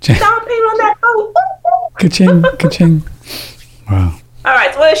 Stomping on that boat. Ka-ching, ka-ching. Wow. All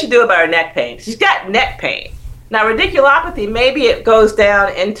right, so what does she do about her neck pain? She's got neck pain. Now, radiculopathy, maybe it goes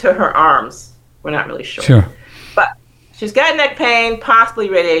down into her arms. We're not really sure. Sure. But she's got neck pain, possibly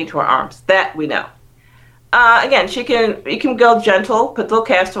radiating to her arms. That we know. Again, you can go gentle, put a little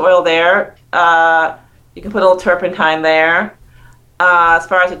castor oil there. You can put a little turpentine there. As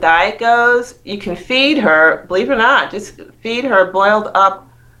far as the diet goes, you can feed her, believe it or not, just feed her boiled up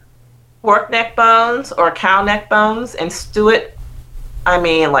pork neck bones or cow neck bones and stew it,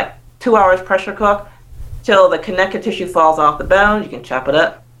 like 2 hours pressure cook till the connective tissue falls off the bone. You can chop it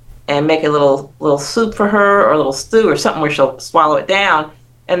up and make a little soup for her, or a little stew or something where she'll swallow it down,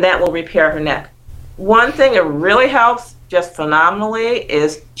 and that will repair her neck. One thing that really helps just phenomenally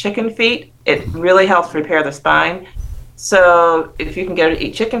is chicken feet. It really helps repair the spine. So if you can get her to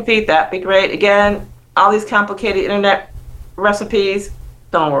eat chicken feet, that'd be great. Again, all these complicated internet recipes,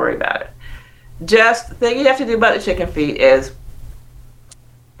 don't worry about it. Just the thing you have to do about the chicken feet is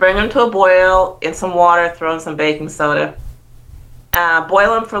bring them to a boil in some water, throw in some baking soda.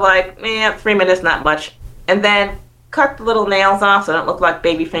 Boil them for 3 minutes, not much. And then cut the little nails off so they don't look like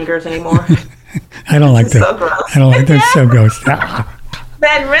baby fingers anymore. I don't like that. So gross. I don't like that. So gross.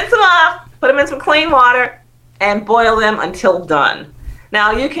 Then rinse them off, put them in some clean water, and boil them until done.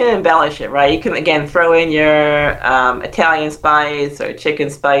 Now, you can embellish it, right? You can, again, throw in your Italian spice or chicken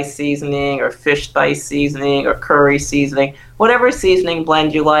spice seasoning or fish spice seasoning or curry seasoning, whatever seasoning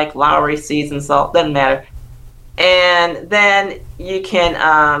blend you like, Lowry seasoned salt, doesn't matter. And then you can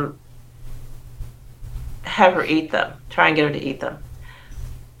have her eat them. Try and get her to eat them.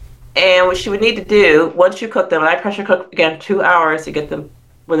 And what she would need to do, once you cook them, and I pressure cook, again, 2 hours to get them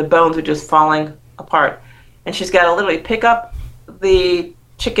where the bones are just falling apart. And she's got to literally pick up the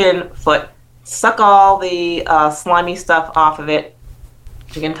chicken foot, suck all the slimy stuff off of it,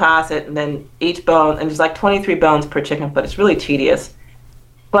 You can toss it, and then each bone, and there's like 23 bones per chicken foot. It's really tedious,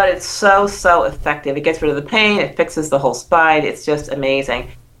 but it's so effective. It gets rid of the pain. It fixes the whole spine. It's just amazing.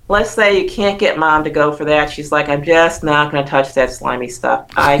 Let's say you can't get Mom to go for that. She's like, I'm just not going to touch that slimy stuff.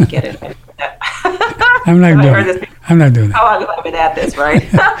 I get it. I'm not doing it. I'm not doing How long have I been at this, right?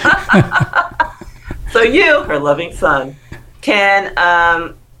 So you, her loving son,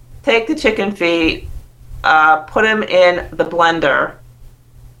 can take the chicken feet, put them in the blender,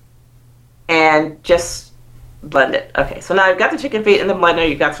 and just blend it. Okay, so now you've got the chicken feet in the blender,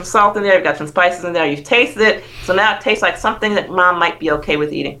 you've got some salt in there, you've got some spices in there, you've tasted it, so now it tastes like something that Mom might be okay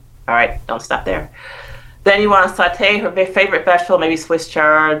with eating. All right, don't stop there. Then you want to saute her favorite vegetable, maybe Swiss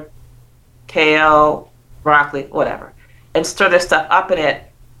chard, kale, broccoli, whatever, and stir this stuff up in it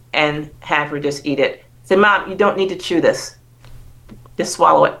and have her just eat it. Say, Mom, you don't need to chew this. Just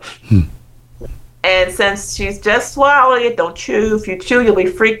swallow it. And since she's just swallowing it, don't chew. If you chew, you'll be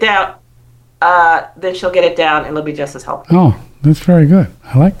freaked out. Then she'll get it down and it'll be just as healthy. Oh, that's very good.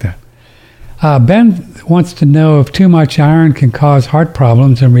 I like that. Ben wants to know if too much iron can cause heart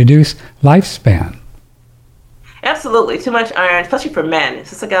problems and reduce lifespan. Absolutely. Too much iron, especially for men. Is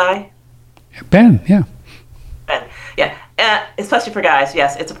this a guy? Ben, yeah. Ben, yeah. Especially for guys,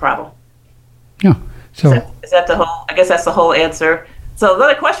 yes, it's a problem. Yeah. So is that the whole, I guess that's the whole answer. So the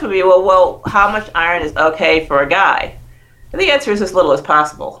other question would be, well, how much iron is okay for a guy? And the answer is as little as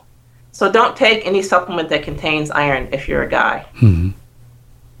possible. So don't take any supplement that contains iron if you're a guy. Mm-hmm.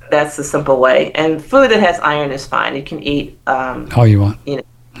 That's the simple way. And food that has iron is fine. You can eat all you want.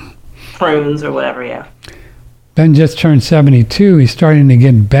 Prunes or whatever, yeah. Ben just turned 72. He's starting to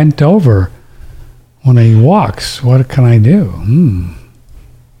get bent over when he walks. What can I do?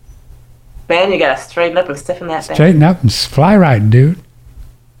 Ben, you got to straighten up and stiffen that back. Straighten up and fly right, dude.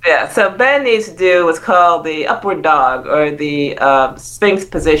 Yeah, so Ben needs to do what's called the upward dog or the Sphinx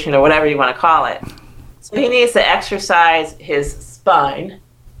position or whatever you want to call it. So he needs to exercise his spine,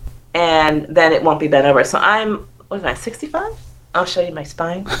 and then it won't be bent over. So I'm, 65? I'll show you my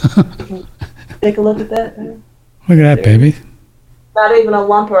spine. Take a look at that. Look at that, baby. Not even a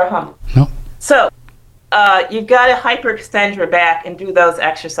lump or a hump. No. So you've got to hyperextend your back and do those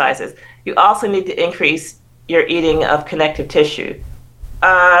exercises. You also need to increase your eating of connective tissue.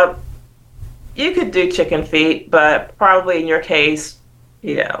 You could do chicken feet, but probably in your case,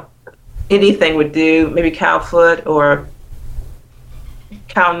 anything would do. Maybe cow foot or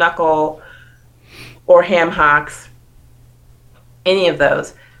cow knuckle or ham hocks, any of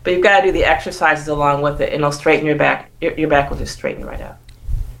those. But you've got to do the exercises along with it, and it'll straighten your back. Your back will just straighten right out.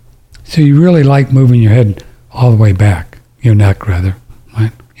 So you really like moving your head all the way back, your neck rather,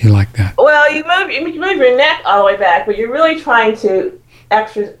 right? You like that? Well, you move your neck all the way back, but you're really trying to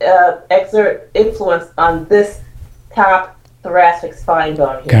exert influence on this top thoracic spine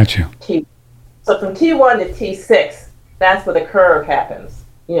bone here. Got you. So from T1 to T6, that's where the curve happens.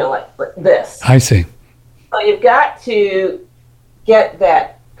 Like this. I see. So you've got to get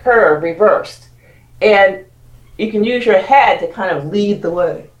that curve reversed, and you can use your head to kind of lead the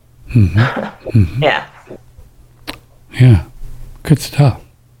way. Mm-hmm. Mm-hmm. Yeah. Yeah. Good stuff.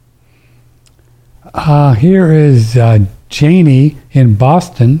 Here is Janie in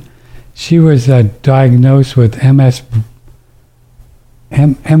Boston. She was diagnosed with M5.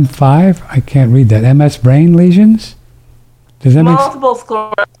 I can't read that. MS brain lesions? Does that Multiple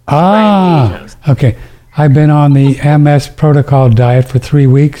sclerosis brain lesions. Okay. I've been on the MS protocol diet for 3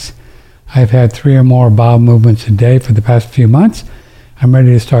 weeks. I've had 3 or more bowel movements a day for the past few months. I'm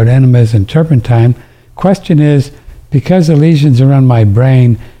ready to start enemas and turpentine. Question is, because the lesions are on my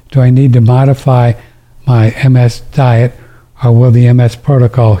brain, do I need to modify my MS diet, or will the MS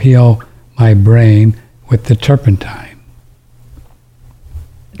protocol heal my brain with the turpentine?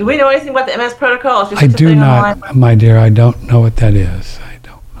 Do we know anything about the MS protocol? I do not, my dear. I don't know what that is. I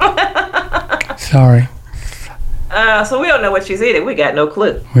don't. Sorry. So we don't know what she's eating. We got no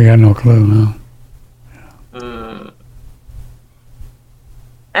clue. We got no clue, no.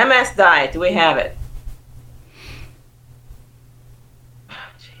 MS diet, do we have it? Oh,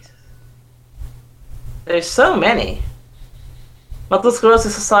 Jesus. There's so many. Multiple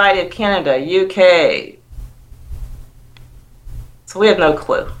Sclerosis Society of Canada, UK. So we have no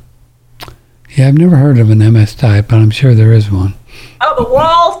clue. Yeah, I've never heard of an MS diet, but I'm sure there is one. Oh, the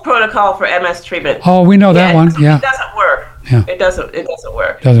Walls protocol for MS treatment. Oh, we know that one. Yeah. It doesn't work. Yeah. It doesn't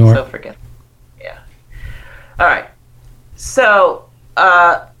work. Doesn't work. So forget it. Yeah. All right. So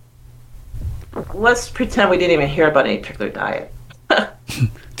let's pretend we didn't even hear about any particular diet.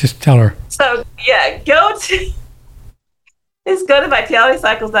 Just tell her. So yeah, go to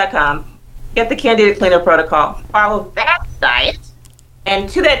vitalitycycles.com, get the Candida Cleaner protocol, follow that diet, And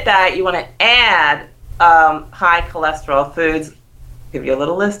to that diet, you want to add high cholesterol foods. Give you a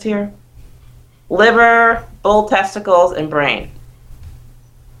little list here: liver, bull testicles, and brain.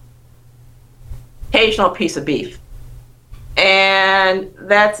 Occasional piece of beef. And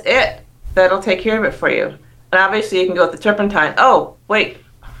that's it. That'll take care of it for you. And obviously you can go with the turpentine. Oh, wait.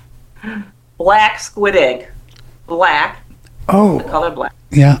 Black squid ink. Black. Oh. The color black.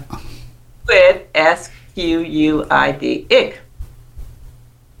 Yeah. Squid, SQUID, ink.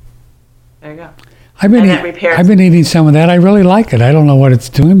 There you go. I've been eating some of that. I really like it. I don't know what it's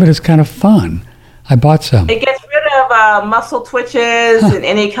doing, but it's kind of fun. I bought some. It gets rid of muscle twitches and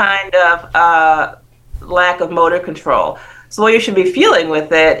any kind of lack of motor control. So what you should be feeling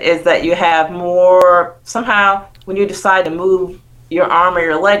with it is that you have more, somehow when you decide to move your arm or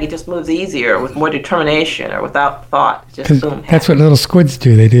your leg, it just moves easier with more determination or without thought. Just boom. That's what little squids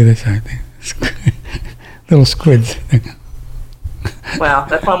do. They do this, I think. Little squids. Well,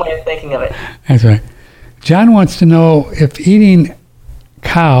 that's one way of thinking of it. That's right. John wants to know if eating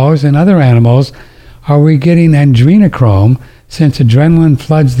cows and other animals, are we getting adrenochrome since adrenaline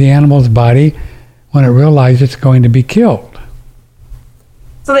floods the animal's body when it realizes it's going to be killed?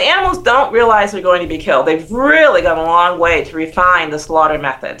 So the animals don't realize they're going to be killed. They've really gone a long way to refine the slaughter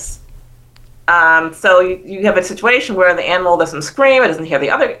methods. So you have a situation where the animal doesn't scream, it doesn't hear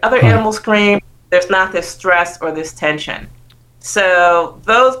the other animals scream. There's not this stress or this tension. So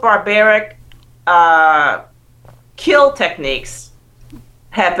those barbaric kill techniques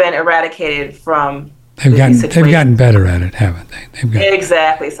have been eradicated from They've gotten better at it, haven't they?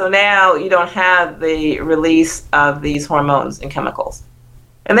 Exactly. So now you don't have the release of these hormones and chemicals.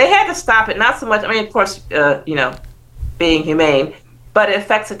 And they had to stop it, not so much, I mean, of course, being humane, but it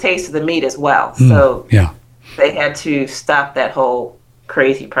affects the taste of the meat as well. So they had to stop that whole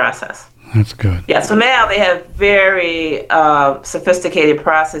crazy process. That's good. Yeah, so now they have very sophisticated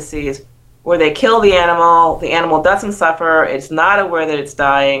processes where they kill the animal doesn't suffer, it's not aware that it's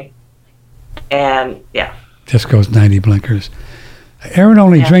dying, and just goes 90 blinkers. Aaron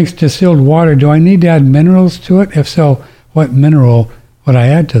only drinks distilled water. Do I need to add minerals to it? If so, what mineral would I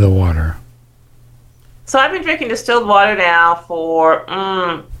add to the water? So I've been drinking distilled water now for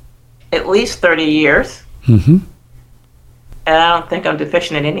at least 30 years. Mm-hmm. And I don't think I'm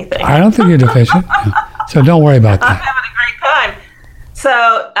deficient in anything. I don't think you're deficient. So don't worry about that. I'm having a great time.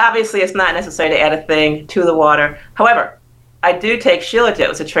 So obviously it's not necessary to add a thing to the water. However, I do take Shilajit,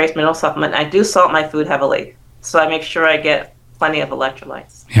 it's a trace mineral supplement. I do salt my food heavily. So I make sure I get plenty of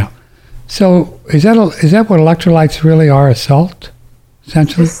electrolytes. Yeah. So is that what electrolytes really are, a salt?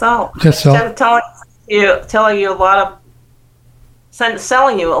 Essentially? Just salt. Just salt. Selling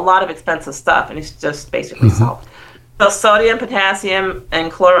you a lot of expensive stuff, and it's just basically salt. So sodium, potassium,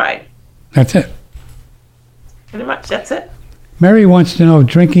 and chloride. That's it. Pretty much, that's it. Mary wants to know if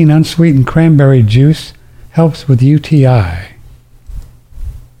drinking unsweetened cranberry juice helps with UTI.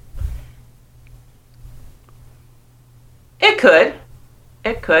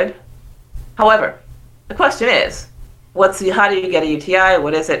 It could. However, the question is, how do you get a UTI?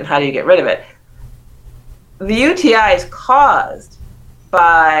 What is it, and how do you get rid of it? The UTI is caused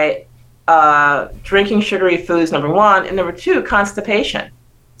by drinking sugary foods, number one, and number two, constipation.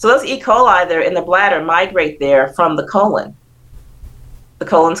 So those E. coli that are in the bladder migrate there from the colon. The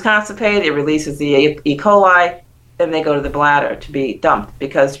colon's constipated, it releases the E. coli, then they go to the bladder to be dumped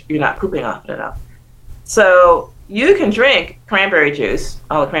because you're not pooping often enough. So you can drink cranberry juice,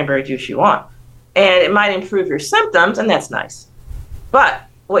 all the cranberry juice you want, and it might improve your symptoms, and that's nice. But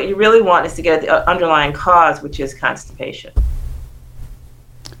what you really want is to get at the underlying cause, which is constipation.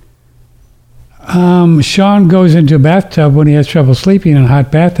 Sean goes into a bathtub when he has trouble sleeping in a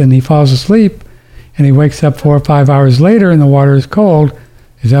hot bath, and he falls asleep, and he wakes up 4 or 5 hours later, and the water is cold.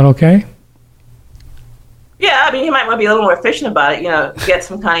 Is that okay? Yeah, I mean, he might want to be a little more efficient about it, get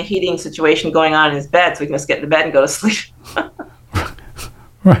some kind of heating situation going on in his bed so he can just get into bed and go to sleep.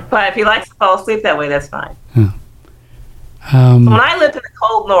 Right. But if he likes to fall asleep that way, that's fine. Yeah. So when I lived in the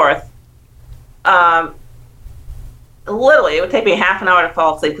cold north, literally, it would take me half an hour to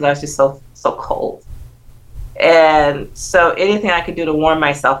fall asleep because I was just so cold. And so anything I could do to warm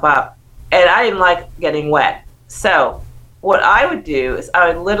myself up. And I didn't like getting wet. So what I would do is I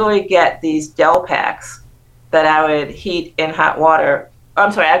would literally get these gel packs that I would heat in hot water.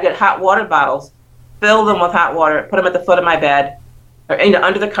 I'd get hot water bottles, fill them with hot water, put them at the foot of my bed, or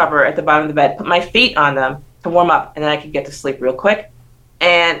under the cover at the bottom of the bed, put my feet on them to warm up, and then I could get to sleep real quick.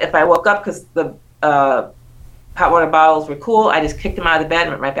 And if I woke up because the hot water bottles were cool, I just kicked them out of the bed and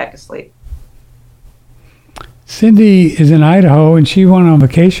went right back to sleep. Cindy is in Idaho, and she went on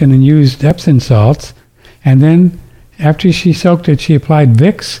vacation and used Epsom salts, and then After she soaked it, she applied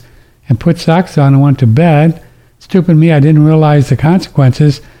Vicks and put socks on and went to bed. Stupid me, I didn't realize the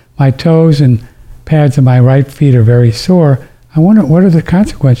consequences. My toes and pads of my right feet are very sore. I wonder, what are the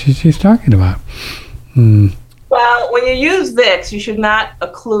consequences she's talking about? Well, when you use Vicks, you should not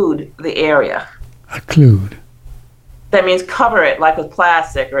occlude the area. Occlude. That means cover it like with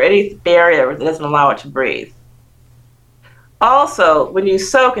plastic or any area that doesn't allow it to breathe. Also, when you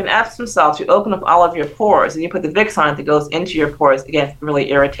soak in Epsom salts, you open up all of your pores, and you put the Vicks on it that goes into your pores. Again, it's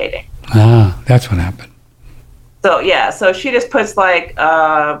really irritating. Ah, that's what happened. So, yeah, so she just puts like,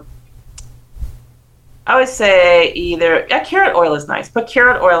 I would say carrot oil is nice. Put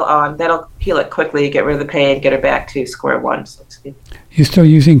carrot oil on. That'll heal it quickly, get rid of the pain, get her back to square one. So to speak. You still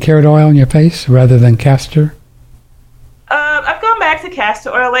using carrot oil on your face rather than castor? I've gone back to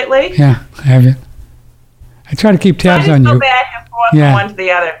castor oil lately. Yeah, have you? I try to keep tabs on you. I just go back and forth from one to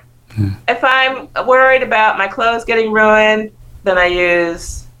the other. Yeah. If I'm worried about my clothes getting ruined, then I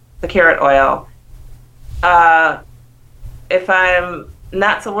use the carrot oil. If I'm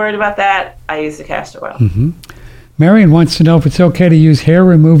not so worried about that, I use the castor oil. Mm-hmm. Marion wants to know if it's okay to use hair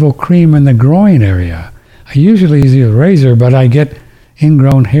removal cream in the groin area. I usually use a razor, but I get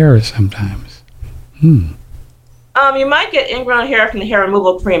ingrown hairs sometimes. You might get ingrown hair from the hair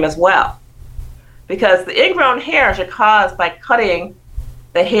removal cream as well, because the ingrown hairs are caused by cutting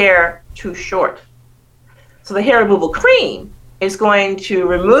the hair too short. So the hair removal cream is going to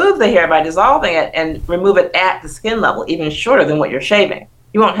remove the hair by dissolving it and remove it at the skin level, even shorter than what you're shaving.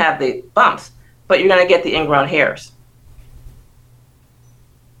 You won't have the bumps, but you're going to get the ingrown hairs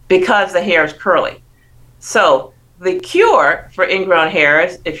because the hair is curly. So the cure for ingrown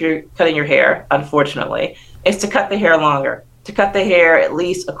hairs, if you're cutting your hair, unfortunately, is to cut the hair longer, to cut the hair at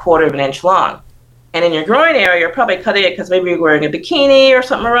least 1/4 of an inch long. And in your groin area, you're probably cutting it because maybe you're wearing a bikini or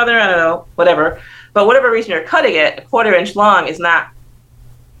something or other, I don't know, whatever. But whatever reason you're cutting it, 1/4 inch long is not,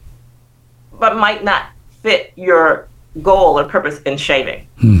 but might not fit your goal or purpose in shaving.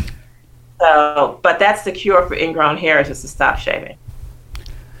 So, but that's the cure for ingrown hairs, is to stop shaving.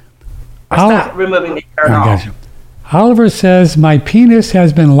 Or stop removing the hair at all. Gotcha. Oliver says, my penis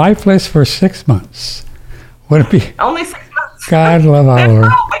has been lifeless for 6 months. Would it be? Only 6 months. God love Oliver.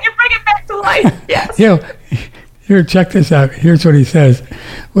 No, but you bring it back to life. Yes. Here, check this out. Here's what he says.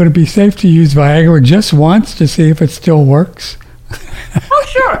 Would it be safe to use Viagra just once to see if it still works? Oh,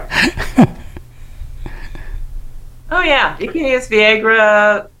 sure. Oh, yeah. You can use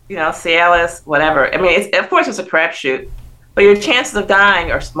Viagra, Cialis, whatever. I mean, of course, it's a crapshoot, but your chances of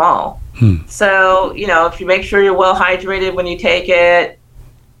dying are small. So, if you make sure you're well hydrated when you take it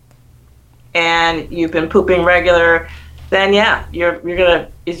and you've been pooping regular, then yeah,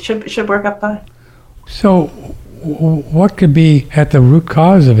 it should work up fine. So what could be at the root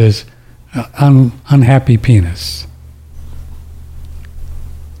cause of his unhappy penis?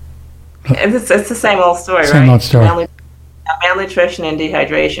 It's the same old story, right? Same old story. Malnutrition and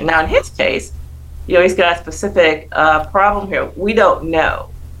dehydration. Now, in his case, he's got a specific problem here. We don't know.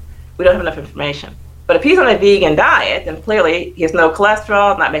 We don't have enough information. But if he's on a vegan diet, then clearly he has no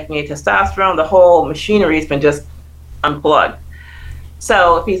cholesterol, not making any testosterone. The whole machinery's been just unplugged.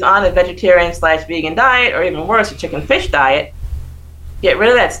 So if he's on a vegetarian/vegan diet, or even worse, a chicken-fish diet, get rid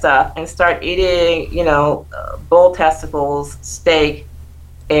of that stuff and start eating, bull testicles, steak,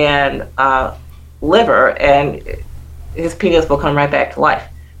 and liver, and his penis will come right back to life.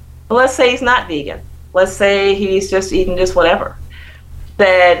 But let's say he's not vegan. Let's say he's just eating just whatever.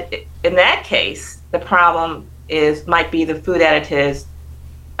 Then in that case, the problem might be the food additives,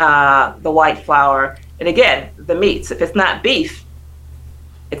 the white flour, and again, the meats. If it's not beef,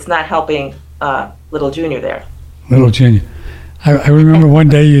 it's not helping little Junior there. Little Junior. I remember one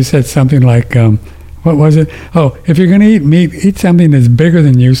day you said something like, what was it? Oh, if you're going to eat meat, eat something that's bigger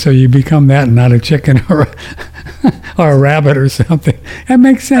than you so you become that and not a chicken or a rabbit or something. That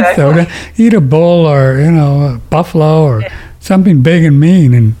makes sense, though. To eat a bull or, a buffalo or something big and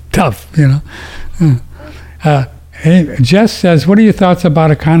mean and tough, Hey, Jess says, what are your thoughts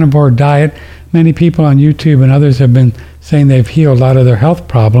about a carnivore diet? Many people on YouTube and others have been saying they've healed a lot of their health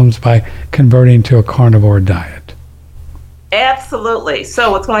problems by converting to a carnivore diet. Absolutely.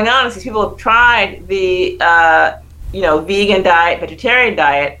 So what's going on is these people have tried the, vegan diet, vegetarian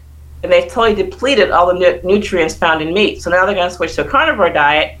diet, and they've totally depleted all the nutrients found in meat. So now they're going to switch to a carnivore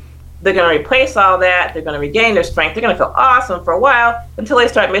diet. They're going to replace all that. They're going to regain their strength. They're going to feel awesome for a while until they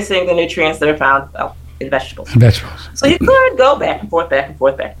start missing the nutrients that are found in vegetables. So you could go back and forth,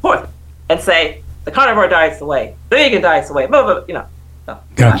 and say the carnivore diet's the way, the vegan diet's the way. Blah, blah, blah,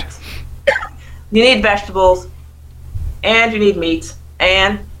 Gotcha. You need vegetables, and you need meat,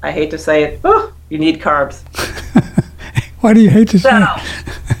 and I hate to say it, you need carbs. Why do you hate to say So,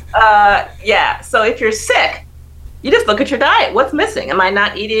 it? so if you're sick, you just look at your diet. What's missing? Am I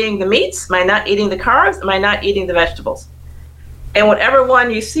not eating the meats? Am I not eating the carbs? Am I not eating the vegetables? And whatever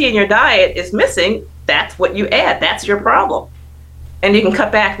one you see in your diet is missing, that's what you add. That's your problem. And you can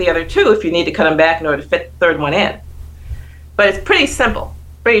cut back the other two if you need to cut them back in order to fit the third one in. But it's pretty simple.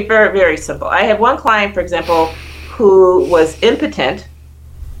 Very, very simple. I had one client, for example, who was impotent.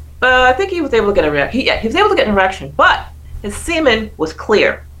 I think he was able to get he was able to get an erection, but his semen was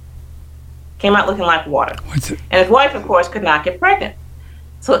clear. Came out looking like water. And his wife, of course, could not get pregnant.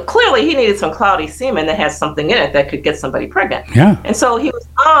 So clearly he needed some cloudy semen that has something in it that could get somebody pregnant. Yeah. And so he was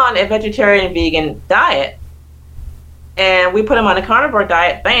on a vegetarian vegan diet, and we put him on a carnivore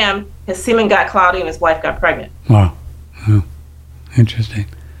diet. Bam, his semen got cloudy and his wife got pregnant. Wow. Oh, interesting.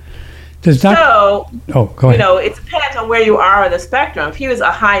 Go ahead. It depends on where you are in the spectrum. If he was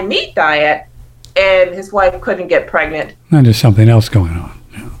a high meat diet and his wife couldn't get pregnant, then there's something else going on.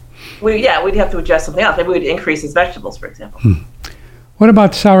 Yeah. We'd have to adjust something else. Maybe we'd increase his vegetables, for example. What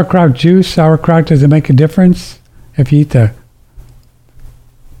about sauerkraut juice? Sauerkraut, does it make a difference if you eat the...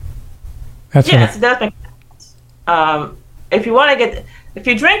 Yes, it does make a difference. If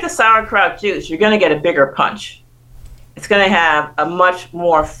you drink the sauerkraut juice, you're going to get a bigger punch. It's going to have a much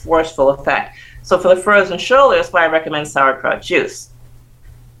more forceful effect. So for the frozen shoulder, that's why I recommend sauerkraut juice.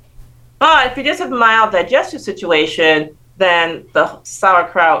 But if you just have a mild digestive situation, then the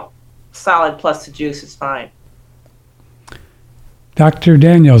sauerkraut solid plus the juice is fine. Dr.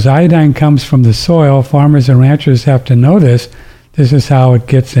 Daniels, iodine comes from the soil. Farmers and ranchers have to know this. This is how it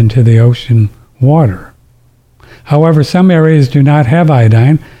gets into the ocean water. However, some areas do not have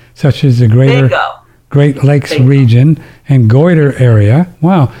iodine, such as the Great Lakes region and Goiter area.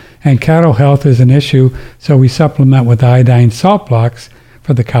 Wow. And cattle health is an issue, so we supplement with iodine salt blocks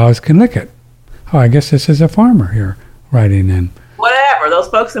for the cows can lick it. Oh, I guess this is a farmer here writing in. Whatever. Those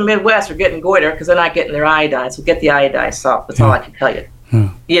folks in the Midwest are getting goiter because they're not getting their iodine. So get the iodine salt. That's all I can tell you.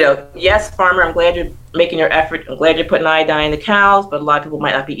 Yes, farmer, I'm glad you're making your effort. I'm glad you're putting iodine in the cows, but a lot of people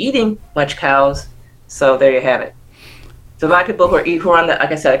might not be eating much cows. So there you have it. So a lot of people who are on the,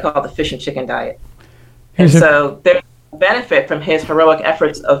 like I said, I call it the fish and chicken diet. So there's a benefit from his heroic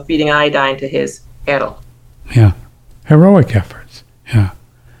efforts of feeding iodine to his cattle. Yeah. Heroic efforts. Yeah.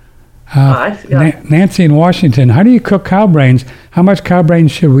 Nancy in Washington, how do you cook cow brains? How much cow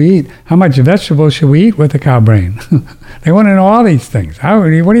brains should we eat? How much vegetables should we eat with the cow brain? They want to know all these things. What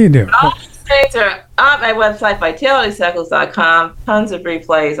do you do? All these things are on my website, vitalitycycles.com. Tons of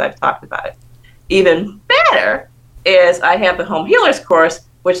replays. I've talked about it. Even better is I have the Home Healers course,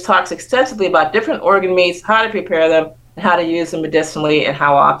 which talks extensively about different organ meats, how to prepare them, and how to use them medicinally, and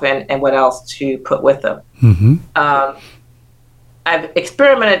how often, and what else to put with them. Mm-hmm. I've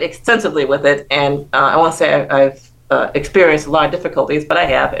experimented extensively with it, and I won't say I've experienced a lot of difficulties, but I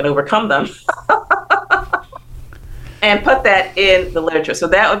have, and overcome them. And put that in the literature. So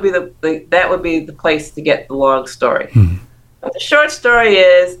that would be the place to get the long story. Mm-hmm. But the short story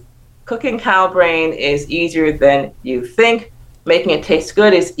is cooking cow brain is easier than you think. Making it taste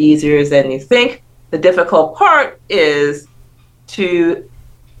good is easier than you think. The difficult part is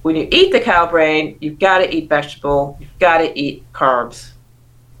when you eat the cow brain, you've got to eat vegetable, you've got to eat carbs.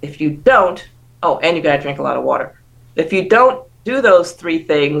 If you don't, and you've got to drink a lot of water. If you don't do those three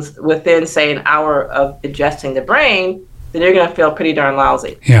things within, say, an hour of ingesting the brain, then you're going to feel pretty darn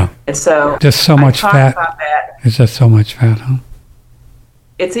lousy. Yeah. And so just so much fat. It's just so much fat, huh?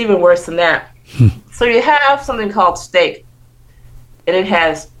 It's even worse than that. So you have something called steak, and it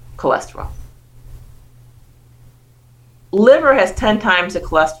has cholesterol. Liver has 10 times the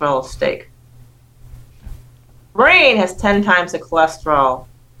cholesterol of steak. Brain has 10 times the cholesterol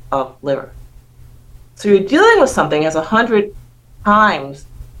of liver. So you're dealing with something that has 100 times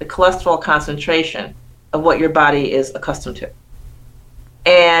the cholesterol concentration of what your body is accustomed to.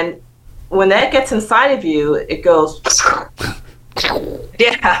 And when that gets inside of you, it goes,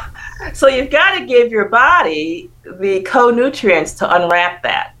 yeah. So you've got to give your body the co-nutrients to unwrap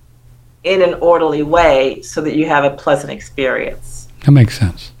that in an orderly way so that you have a pleasant experience. That makes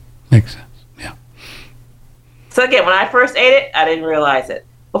sense. Yeah. So again, when I first ate it, I didn't realize it.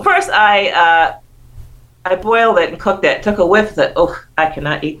 Well, first I boiled it and cooked it, took a whiff and said, I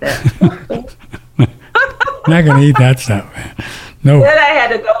cannot eat that. Not going to eat that stuff, man. No. Then I had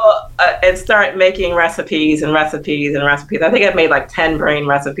to go and start making recipes. I think I've made like 10 brain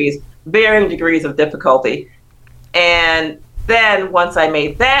recipes, varying degrees of difficulty. And then once I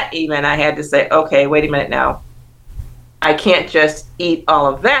made that even, I had to say, okay, wait a minute now. I can't just eat all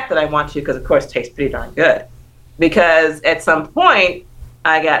of that I want to, because of course it tastes pretty darn good. Because at some point,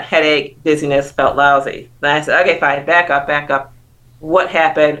 I got headache, dizziness, felt lousy. Then I said, okay, fine, back up. What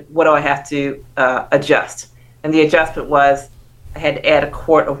happened? What do I have to adjust? And the adjustment was I had to add a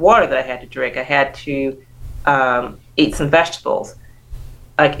quart of water that I had to drink. I had to eat some vegetables,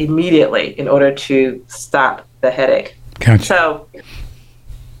 like immediately, in order to stop the headache. Gotcha. So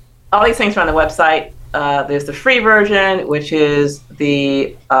all these things are on the website. There's the free version, which is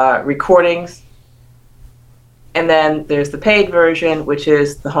the recordings. And then there's the paid version, which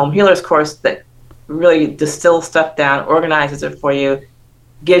is the Home Healers course that really distills stuff down, organizes it for you,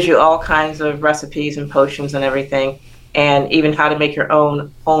 gives you all kinds of recipes and potions and everything, and even how to make your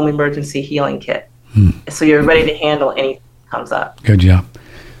own home emergency healing kit. So you're ready to handle anything that comes up. Good job.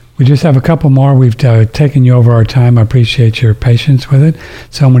 We just have a couple more. We've taken you over our time. I appreciate your patience with it.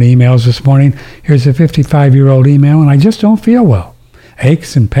 So many emails this morning. Here's a 55-year-old email, and I just don't feel well.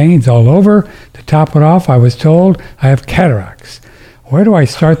 Aches and pains all over. To top it off, I was told I have cataracts. Where do I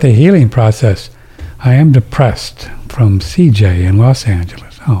start the healing process? I am depressed. From CJ in Los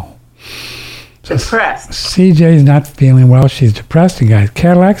Angeles. Oh. So Depressed. CJ's not feeling well. She's depressed and got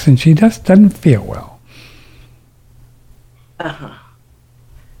cataracts, and she just doesn't feel well. Uh-huh.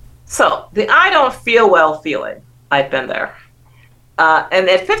 So the I don't feel well feeling, I've been there. And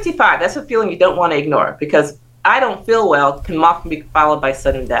at 55, that's a feeling you don't want to ignore, because I don't feel well can often be followed by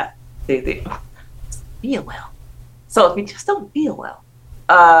sudden death. Feel well. So if you just don't feel well,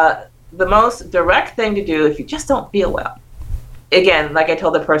 the most direct thing to do if you just don't feel well, again, like I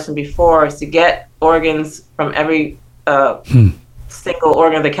told the person before, is to get organs from every single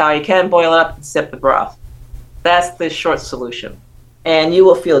organ of the cow you can, boil it up and sip the broth. That's the short solution. And you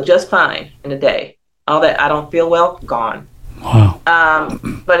will feel just fine in a day. All that I don't feel well, gone. Wow.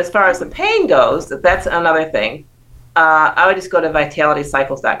 But as far as the pain goes, that's another thing. I would just go to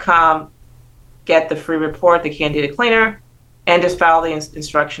vitalitycycles.com, get the free report, the Candida Cleaner, and just follow the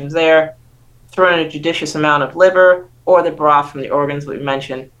instructions there. Throw in a judicious amount of liver or the broth from the organs we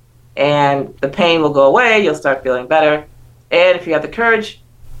mentioned, and the pain will go away. You'll start feeling better. And if you have the courage,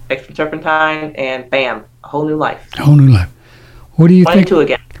 take some turpentine, and bam, a whole new life. A whole new life. What do you think? 22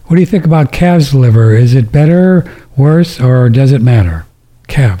 again. What do you think about calves liver? Is it better, worse, or does it matter?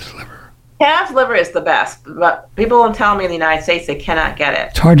 Calves liver. Calves liver is the best, but people will tell me in the United States they cannot get it.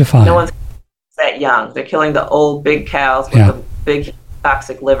 It's hard to find. No one's that young. They're killing the old big cows with the big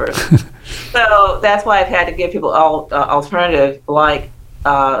toxic livers. So that's why I've had to give people alternatives like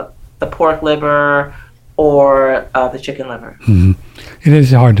the pork liver or the chicken liver. Mm-hmm. It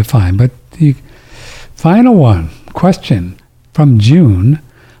is hard to find, but the final one question from June.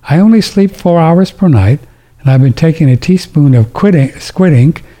 I only sleep 4 hours per night, and I've been taking a teaspoon of squid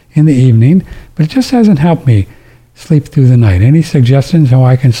ink in the evening, but it just hasn't helped me sleep through the night. Any suggestions how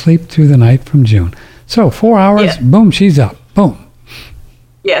I can sleep through the night from June? So 4 hours, boom, she's up. Boom.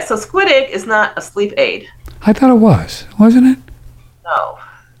 Yeah, so squid ink is not a sleep aid. I thought it was, wasn't it?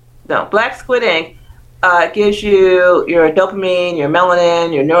 No. Black squid ink gives you your dopamine, your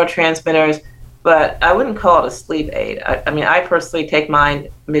melanin, your neurotransmitters, but I wouldn't call it a sleep aid. I mean, I personally take mine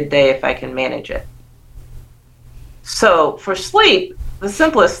midday if I can manage it. So for sleep, the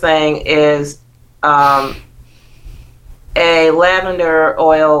simplest thing is a lavender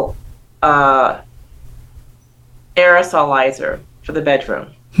oil aerosolizer for the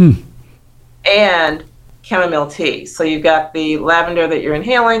bedroom. And chamomile tea. So you've got the lavender that you're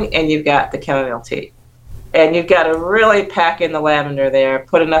inhaling, and you've got the chamomile tea. And you've got to really pack in the lavender there,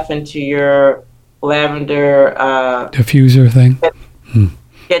 put enough into your lavender diffuser thing.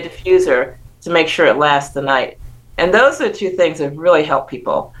 Diffuser to make sure it lasts the night. And those are two things that really help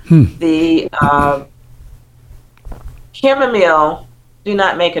people. The chamomile, do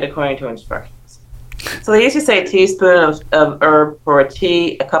not make it according to instructions. So they usually say a teaspoon of herb for a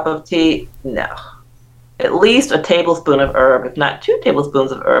tea, a cup of tea. No. At least a tablespoon of herb, if not 2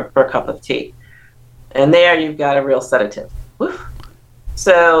 tablespoons of herb for a cup of tea. And there you've got a real sedative. Woof.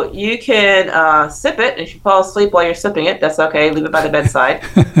 So you can sip it, and if you fall asleep while you're sipping it, that's okay. Leave it by the bedside.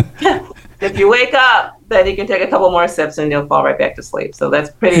 If you wake up, then you can take a couple more sips, and you'll fall right back to sleep. So that's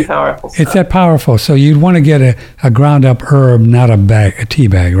pretty powerful stuff. It's that powerful. So you'd want to get a ground up herb, not a tea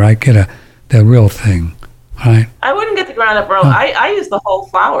bag, right? Get the real thing, right? I wouldn't get the ground up herb. I use the whole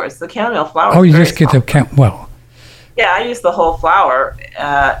flowers, the chamomile flowers. Oh, you just get the Yeah, I use the whole flower.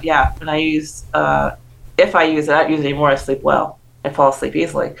 And I use if I use it, I don't use it anymore. I sleep well. I fall asleep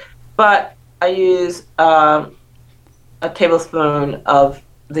easily. But I use a tablespoon of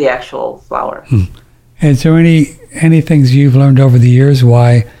the actual flower. Is there any things you've learned over the years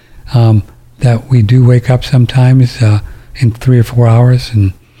why that we do wake up sometimes in 3 or 4 hours?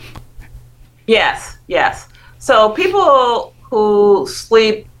 And Yes. So people who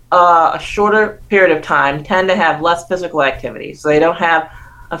sleep a shorter period of time tend to have less physical activity. So they don't have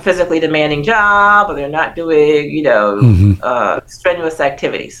a physically demanding job, or they're not doing, strenuous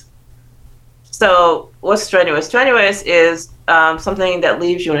activities. So what's strenuous? Strenuous is something that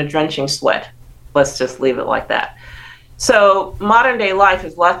leaves you in a drenching sweat. Let's just leave it like that. So modern day life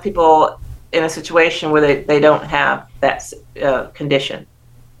has left people in a situation where they don't have that condition.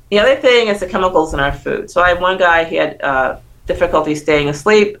 The other thing is the chemicals in our food. So I had one guy, he had difficulty staying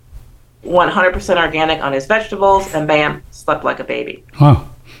asleep, 100% organic on his vegetables, and bam, slept like a baby. Wow.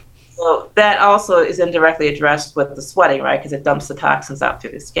 So that also is indirectly addressed with the sweating, right? Because it dumps the toxins out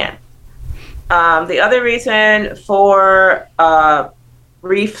through the skin. The other reason for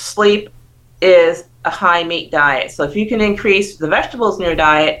reef sleep is a high meat diet. So if you can increase the vegetables in your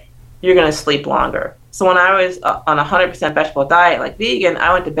diet, you're going to sleep longer. So when I was on a 100% vegetable diet, like vegan,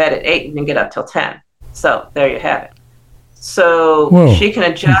 I went to bed at 8 and didn't get up till 10. So there you have it. So Whoa. She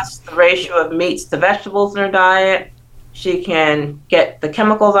can adjust the ratio of meats to vegetables in her diet. She can get the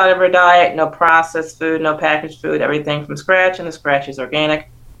chemicals out of her diet, no processed food, no packaged food, everything from scratch, and the scratch is organic.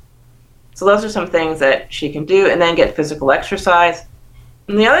 So those are some things that she can do, and then get physical exercise.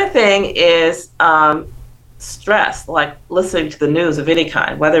 And the other thing is stress, like listening to the news of any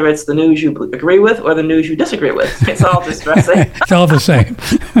kind, whether it's the news you agree with or the news you disagree with. It's all distressing. It's all the same.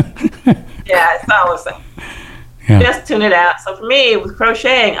 Yeah, it's all the same. Yeah. Just tune it out. So for me, with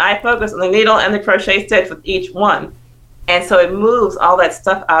crocheting, I focus on the needle and the crochet stitch with each one. And so it moves all that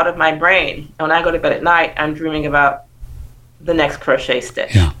stuff out of my brain. And when I go to bed at night, I'm dreaming about the next crochet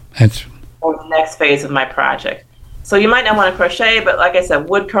stitch. Yeah, that's... or the next phase of my project. So you might not want to crochet, but like I said,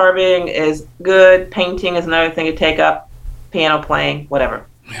 wood carving is good. Painting is another thing to take up. Piano playing, whatever.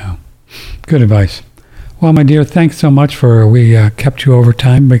 Yeah, good advice. Well, my dear, thanks so much for, we kept you over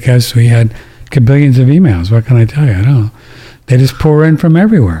time because we had billions of emails. What can I tell you? I don't know. They just pour in from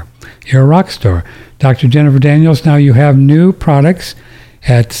everywhere. You're a rock star. Dr. Jennifer Daniels, now you have new products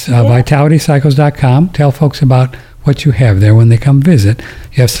at vitalitycycles.com. Tell folks about what you have there when they come visit.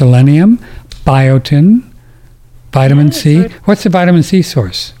 You have selenium, biotin, vitamin C. What's the vitamin C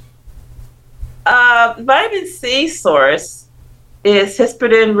source? Vitamin C source is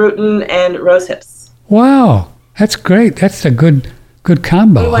hesperidin, rutin, and rose hips. Wow, that's great. That's a good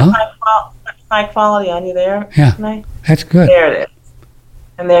combo, huh? High quality on you there. Yeah, that's good. There it is.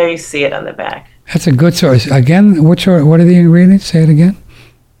 And there you see it on the back. That's a good source. Again, what are the ingredients? Say it again.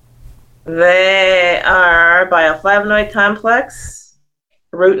 They are bioflavonoid complex,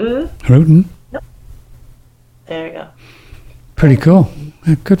 rutin. Rutin. Yep. There you go. Pretty cool.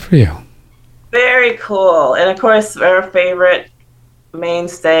 Good for you. Very cool. And of course, our favorite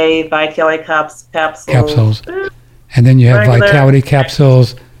mainstay, Vitality capsules. And then you have regular, Vitality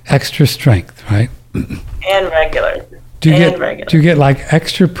capsules, extra strength, right? And regular. Do you get like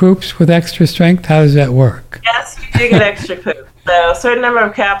extra poops with extra strength? How does that work? Yes, you do get extra poops. So a certain number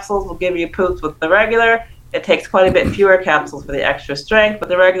of capsules will give you poops with the regular. It takes quite a bit fewer capsules for the extra strength, but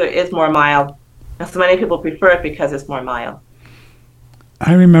the regular is more mild. And so many people prefer it because it's more mild.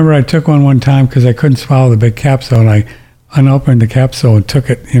 I remember I took one time because I couldn't swallow the big capsule, and I unopened the capsule and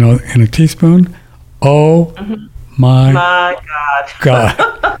took it, in a teaspoon. Oh, my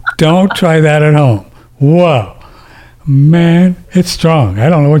God. Don't try that at home. Whoa. Man, it's strong. I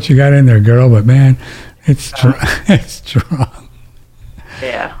don't know what you got in there, girl, but man, it's it's strong.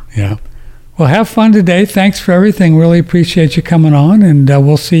 Yeah. Yeah. Well, have fun today. Thanks for everything. Really appreciate you coming on, and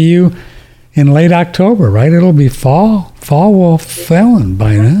we'll see you in late October, right? It'll be fall. Fall will have fallen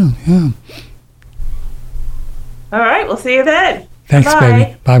by now. Yeah. All right. We'll see you then. Thanks, Bye-bye.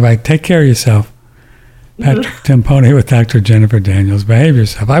 baby. Bye-bye. Take care of yourself. Patrick Timpone with Dr. Jennifer Daniels. Behave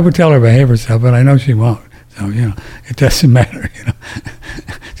yourself. I would tell her behave herself, but I know she won't. So, it doesn't matter,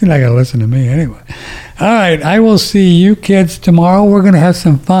 She's not going to listen to me anyway. All right. I will see you kids tomorrow. We're going to have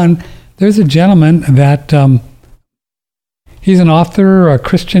some fun. There's a gentleman that he's an author, a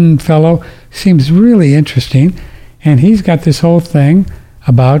Christian fellow, seems really interesting. And he's got this whole thing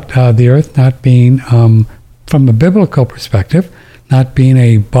about the earth not being, from a biblical perspective, not being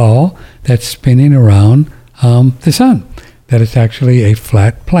a ball that's spinning around the sun, that it's actually a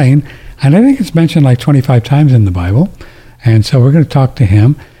flat plane. And I think it's mentioned like 25 times in the Bible. And so we're going to talk to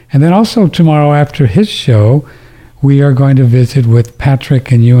him. And then also tomorrow after his show, we are going to visit with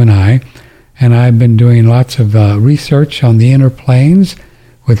Patrick and you and I. And I've been doing lots of research on the inner planes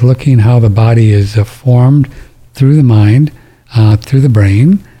with looking how the body is formed through the mind, through the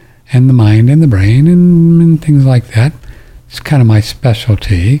brain, and the mind and the brain, and things like that. It's kind of my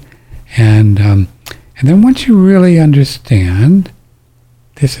specialty. And then once you really understand,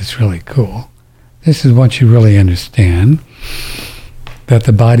 this is really cool, this is once you really understand that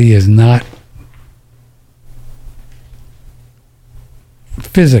the body is not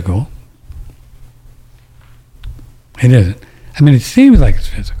physical. It isn't. I mean, it seems like it's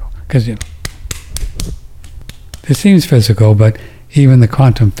physical because, it seems physical, but even the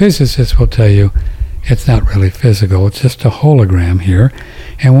quantum physicists will tell you it's not really physical. It's just a hologram here.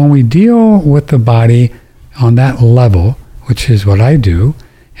 And when we deal with the body on that level, which is what I do,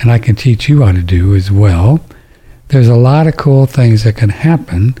 and I can teach you how to do as well, there's a lot of cool things that can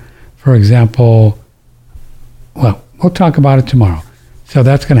happen. For example, well, we'll talk about it tomorrow. So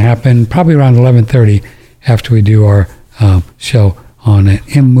that's going to happen probably around 11:30 after we do our show on an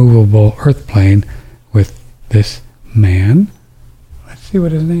immovable earth plane with this man. Let's see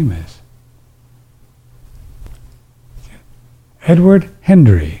what his name is. Edward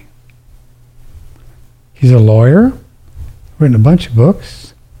Hendry. He's a lawyer, written a bunch of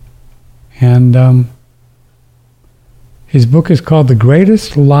books, and his book is called The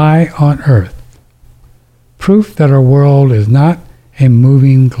Greatest Lie on Earth, Proof That Our World is Not a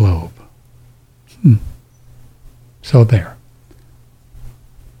Moving Globe. So there.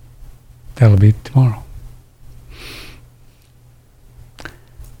 That'll be tomorrow.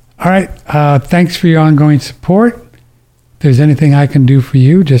 All right. Thanks for your ongoing support. If there's anything I can do for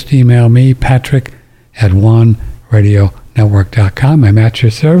you, just email me, patrick@oneradionetwork.com. I'm at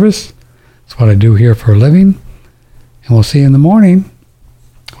your service. That's what I do here for a living. And we'll see you in the morning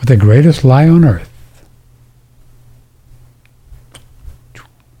with the greatest lie on earth.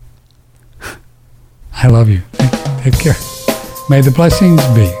 I love you. Take care. May the blessings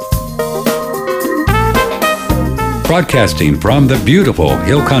be. Broadcasting from the beautiful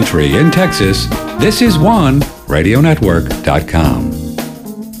Hill Country in Texas, this is OneRadioNetwork.com.